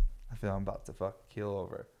sustenance. I feel I'm about to fucking keel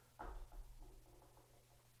over.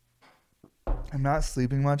 I'm not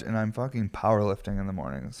sleeping much, and I'm fucking powerlifting in the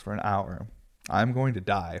mornings for an hour. I'm going to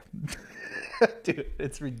die. Dude,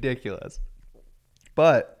 it's ridiculous.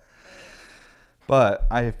 But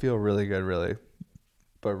I feel really good, really.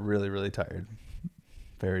 But really, really tired.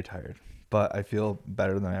 Very tired. But I feel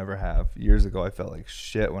better than I ever have. Years ago, I felt like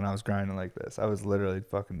shit when I was grinding like this. I was literally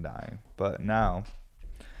fucking dying. But now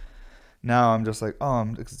I'm just like, oh,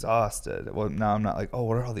 I'm exhausted. Well, now I'm not like, oh,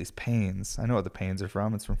 what are all these pains? I know what the pains are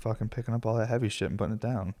from. It's from fucking picking up all that heavy shit and putting it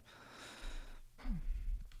down.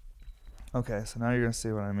 Okay, so now you're going to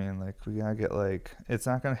see what I mean. Like, we got to get like, it's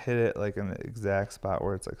not going to hit it like in the exact spot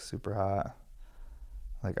where it's like super hot.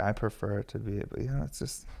 Like, I prefer it to be, but it's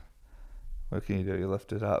just, what can you do? You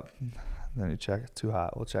lift it up. Then you check it. Too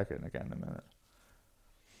hot. We'll check it again in a minute.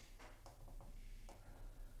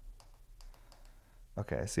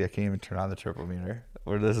 Okay, see, I can't even turn on the turbo meter.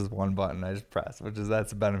 Or this is one button I just press,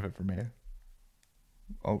 that's a benefit for me.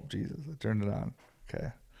 Oh, Jesus, I turned it on.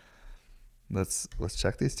 Okay. Let's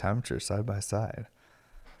check these temperatures side by side.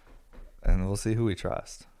 And we'll see who we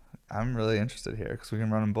trust. I'm really interested here because we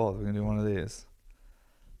can run them both. We can do one of these.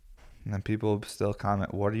 And then people still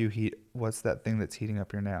comment, what's that thing that's heating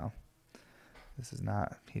up your nail? This is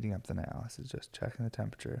not heating up the nail. This is just checking the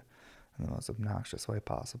temperature in the most obnoxious way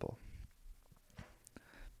possible.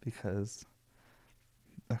 Because,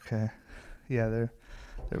 okay, yeah, they're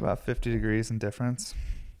about 50 degrees in difference.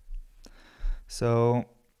 So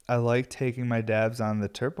I like taking my dabs on the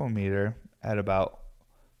turbometer at about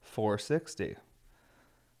 460.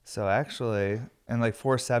 So actually, and like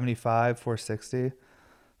 475, 460.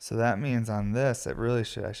 So that means on this,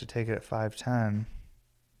 I should take it at 510,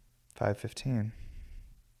 515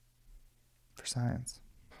 for science.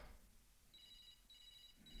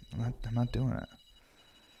 I'm not doing it.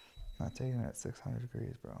 I'm not taking it at 600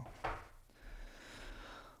 degrees, bro.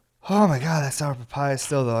 Oh my God, that sour papaya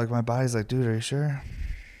still though. Like my body's like, dude, are you sure?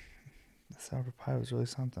 The sour papaya was really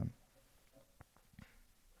something.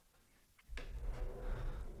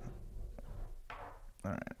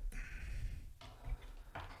 All right.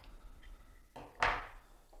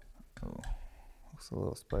 Oh, looks a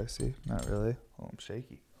little spicy. Not really. Oh, I'm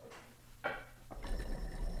shaky.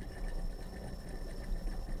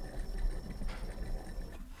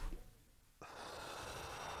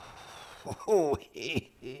 Oh,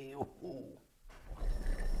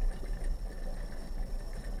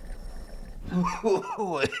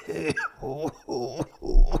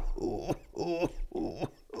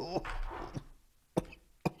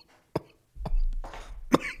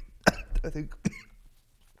 I think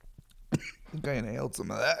I inhaled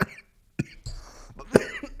some of that.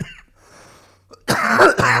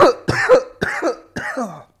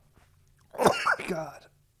 God.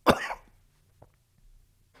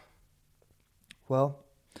 Well,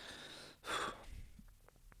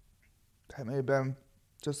 that may have been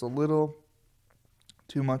just a little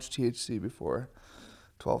too much THC before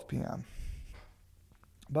 12 p.m.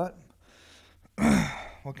 But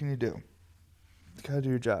what can you do? You gotta do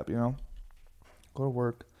your job, you know? Go to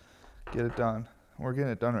work, get it done. We're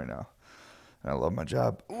getting it done right now. And I love my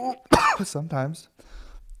job. Sometimes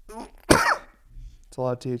it's a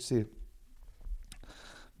lot of THC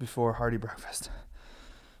before hearty breakfast.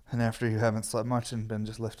 And after you haven't slept much and been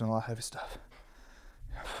just lifting a lot of heavy stuff.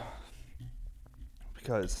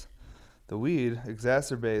 Because the weed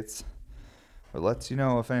exacerbates or lets you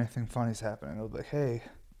know if anything funny's happening. It'll be like, hey,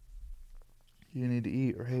 you need to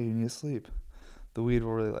eat, or hey, you need to sleep. The weed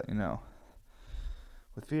will really let you know.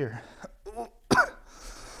 With fear.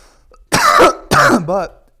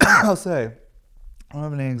 But I'll say, I don't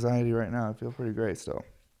have any anxiety right now. I feel pretty great still.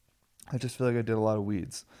 I just feel like I did a lot of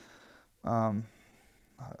weeds. A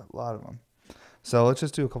lot of them. So let's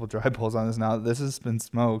just do a couple dry pulls on this now. This has been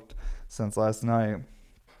smoked since last night.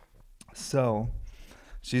 So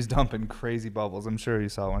she's dumping crazy bubbles. I'm sure you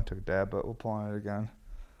saw when I took a dab, but we'll pull on it again.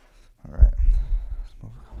 All right. Let's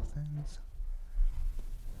move a couple things.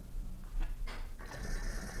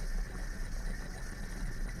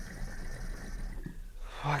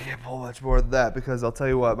 I can't pull much more than that because I'll tell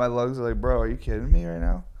you what, my lungs are like, bro, are you kidding me right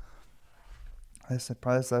now? That's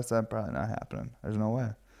probably not happening. There's no way.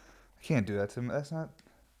 I can't do that to me. That's not.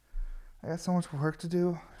 I got so much work to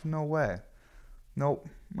do. There's no way. Nope.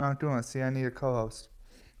 I'm not doing it. See, I need a co-host.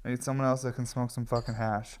 I need someone else that can smoke some fucking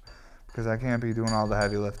hash because I can't be doing all the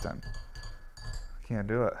heavy lifting. I can't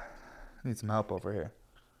do it. I need some help over here.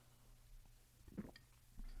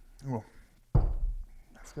 Ooh.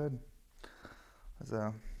 That's good. That's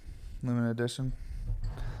a limited edition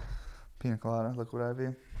pina colada liquid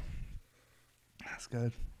IV. That's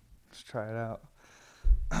good. Let's try it out.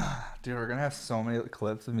 Dude, we're gonna have so many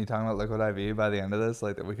clips of me talking about liquid IV by the end of this,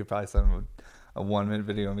 like that we could probably send them a 1 minute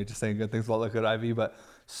video of me just saying good things about liquid IV, but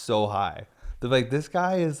so high. They're like, this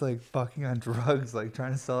guy is like fucking on drugs, like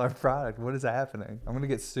trying to sell our product. What is happening? I'm gonna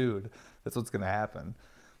get sued. That's what's gonna happen.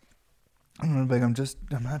 I'm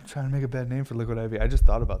not trying to make a bad name for liquid IV. I just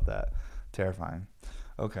thought about that. Terrifying.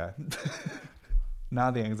 Okay.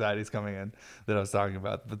 Now the anxiety's coming in that I was talking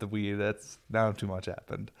about, but the weed, that's now too much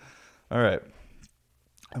happened. All right.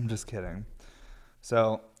 I'm just kidding.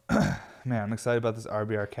 So, man, I'm excited about this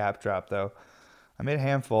RBR cap drop, though. I made a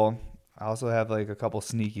handful. I also have like a couple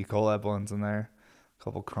sneaky collab ones in there, a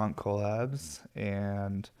couple crunk collabs,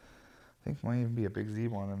 and I think might even be a Big Z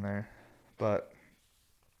one in there. But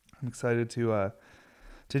I'm excited to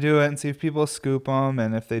do it and see if people scoop them,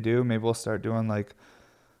 and if they do, maybe we'll start doing like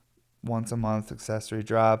once a month accessory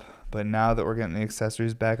drop. But now that we're getting the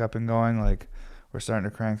accessories back up and going, like we're starting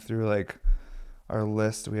to crank through like our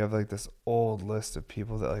list. We have like this old list of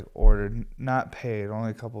people that like ordered, not paid,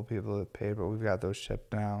 only a couple of people that paid, but we've got those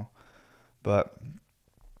shipped now. But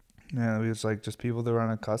man, it was like just people that were on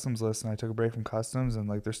a customs list, and I took a break from customs, and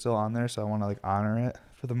like they're still on there, so I want to like honor it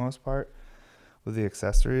for the most part with the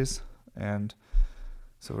accessories. And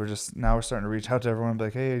so we're starting to reach out to everyone and be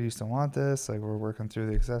like, hey, do you still want this? Like we're working through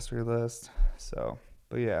the accessory list. So,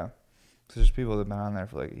 but yeah, so there's people that have been on there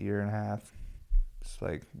for like a year and a half, just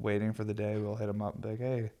like waiting for the day we'll hit them up and be like,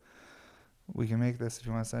 hey, we can make this if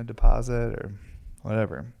you want to send a deposit or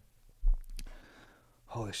whatever.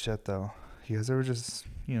 Holy shit, though. You guys ever just,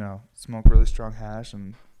 smoke really strong hash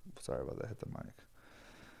and, sorry about that, hit the mic.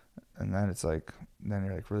 And then it's like, then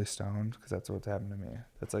you're like really stoned, because that's what's happened to me.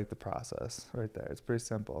 That's like the process right there. It's pretty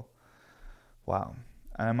simple. Wow.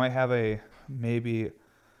 And I might have maybe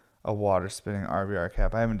a water spinning RBR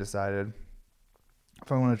cap. I haven't decided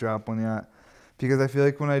if I want to drop one yet, because I feel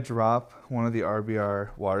like when I drop one of the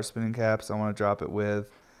RBR water spinning caps, I want to drop it with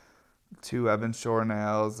 2 Evan Shore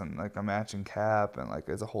nails and like a matching cap and like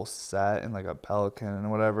as a whole set and like a Pelican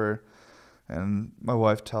and whatever. And my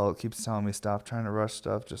wife keeps telling me, stop trying to rush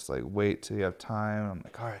stuff, just like wait till you have time. I'm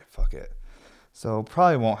like, all right, fuck it. So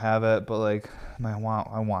probably won't have it, but like I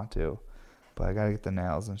want to, but I gotta get the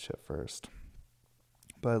nails and shit first.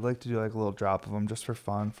 But I'd like to do like a little drop of them just for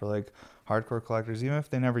fun, for like hardcore collectors, even if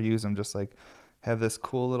they never use them, just like have this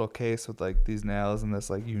cool little case with like these nails and this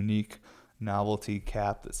like unique novelty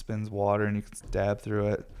cap that spins water and you can stab through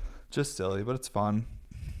it. Just silly, but it's fun.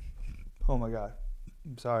 Oh my god,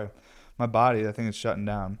 I'm sorry, my body, I think it's shutting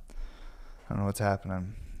down. I don't know what's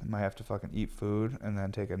happening. I might have to fucking eat food and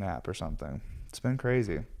then take a nap or something. It's been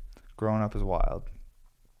crazy. Growing up is wild.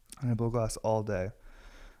 I had a blue glass all day.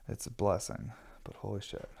 It's a blessing, but holy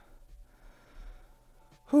shit.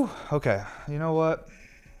 Whew. Okay, you know what,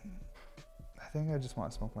 I think I just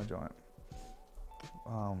want to smoke my joint.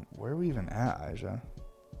 Where are we even at, Aisha?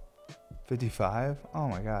 55? Oh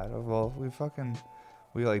my god. Well,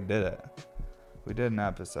 we like did it. We did an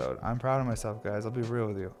episode. I'm proud of myself, guys. I'll be real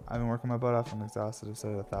with you. I've been working my butt off. I'm exhausted. I've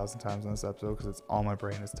said it 1,000 times on this episode because it's all my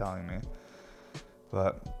brain is telling me.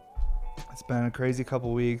 But it's been a crazy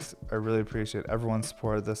couple weeks. I really appreciate everyone's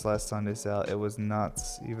support this last Sunday sale. It was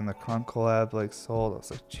nuts. Even the Crunk collab like sold. I was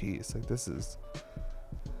like, geez, like this is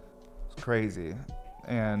crazy.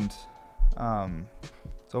 And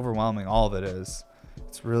it's overwhelming. All of it is.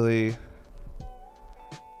 It's really,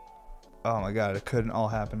 oh my god, it couldn't all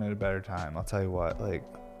happen at a better time. I'll tell you what, like,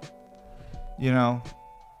 you know,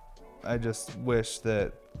 I just wish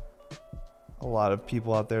that a lot of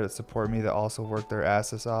people out there that support me that also work their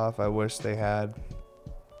asses off, I wish they had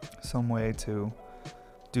some way to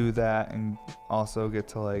do that and also get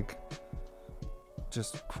to like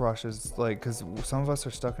just crushes, like, because some of us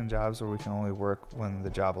are stuck in jobs where we can only work when the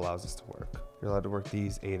job allows us to work. You're allowed to work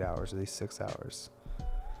these 8 hours or these 6 hours.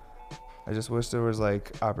 I just wish there was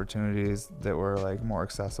like opportunities that were like more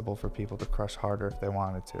accessible for people to crush harder if they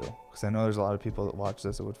wanted to, because I know there's a lot of people that watch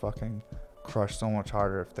this that would fucking crush so much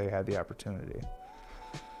harder if they had the opportunity.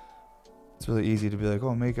 It's really easy to be like,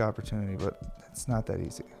 oh, make opportunity, but it's not that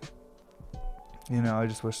easy. You know, I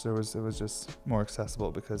just wish it was just more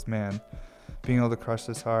accessible, because man, being able to crush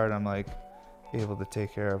this hard, I'm like able to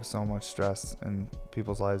take care of so much stress in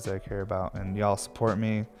people's lives that I care about, and y'all support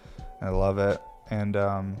me and I love it. And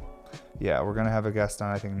yeah, we're gonna have a guest on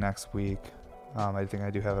I think next week. I think I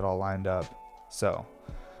do have it all lined up, so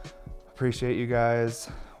appreciate you guys.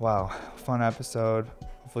 Wow, fun episode.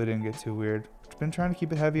 Hopefully it didn't get too weird. I've been trying to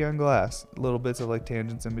keep it heavy on glass, little bits of like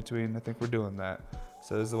tangents in between. I think we're doing that.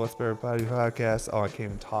 So this is the What's Better Body podcast. Oh, I can't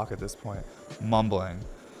even talk at this point, mumbling.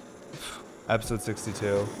 Episode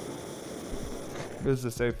 62. This is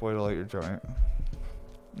a safe way to light your joint.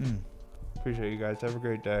 Appreciate you guys. Have a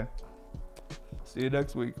great day. See you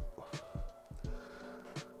next week.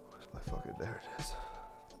 Where's my fucking, there it is.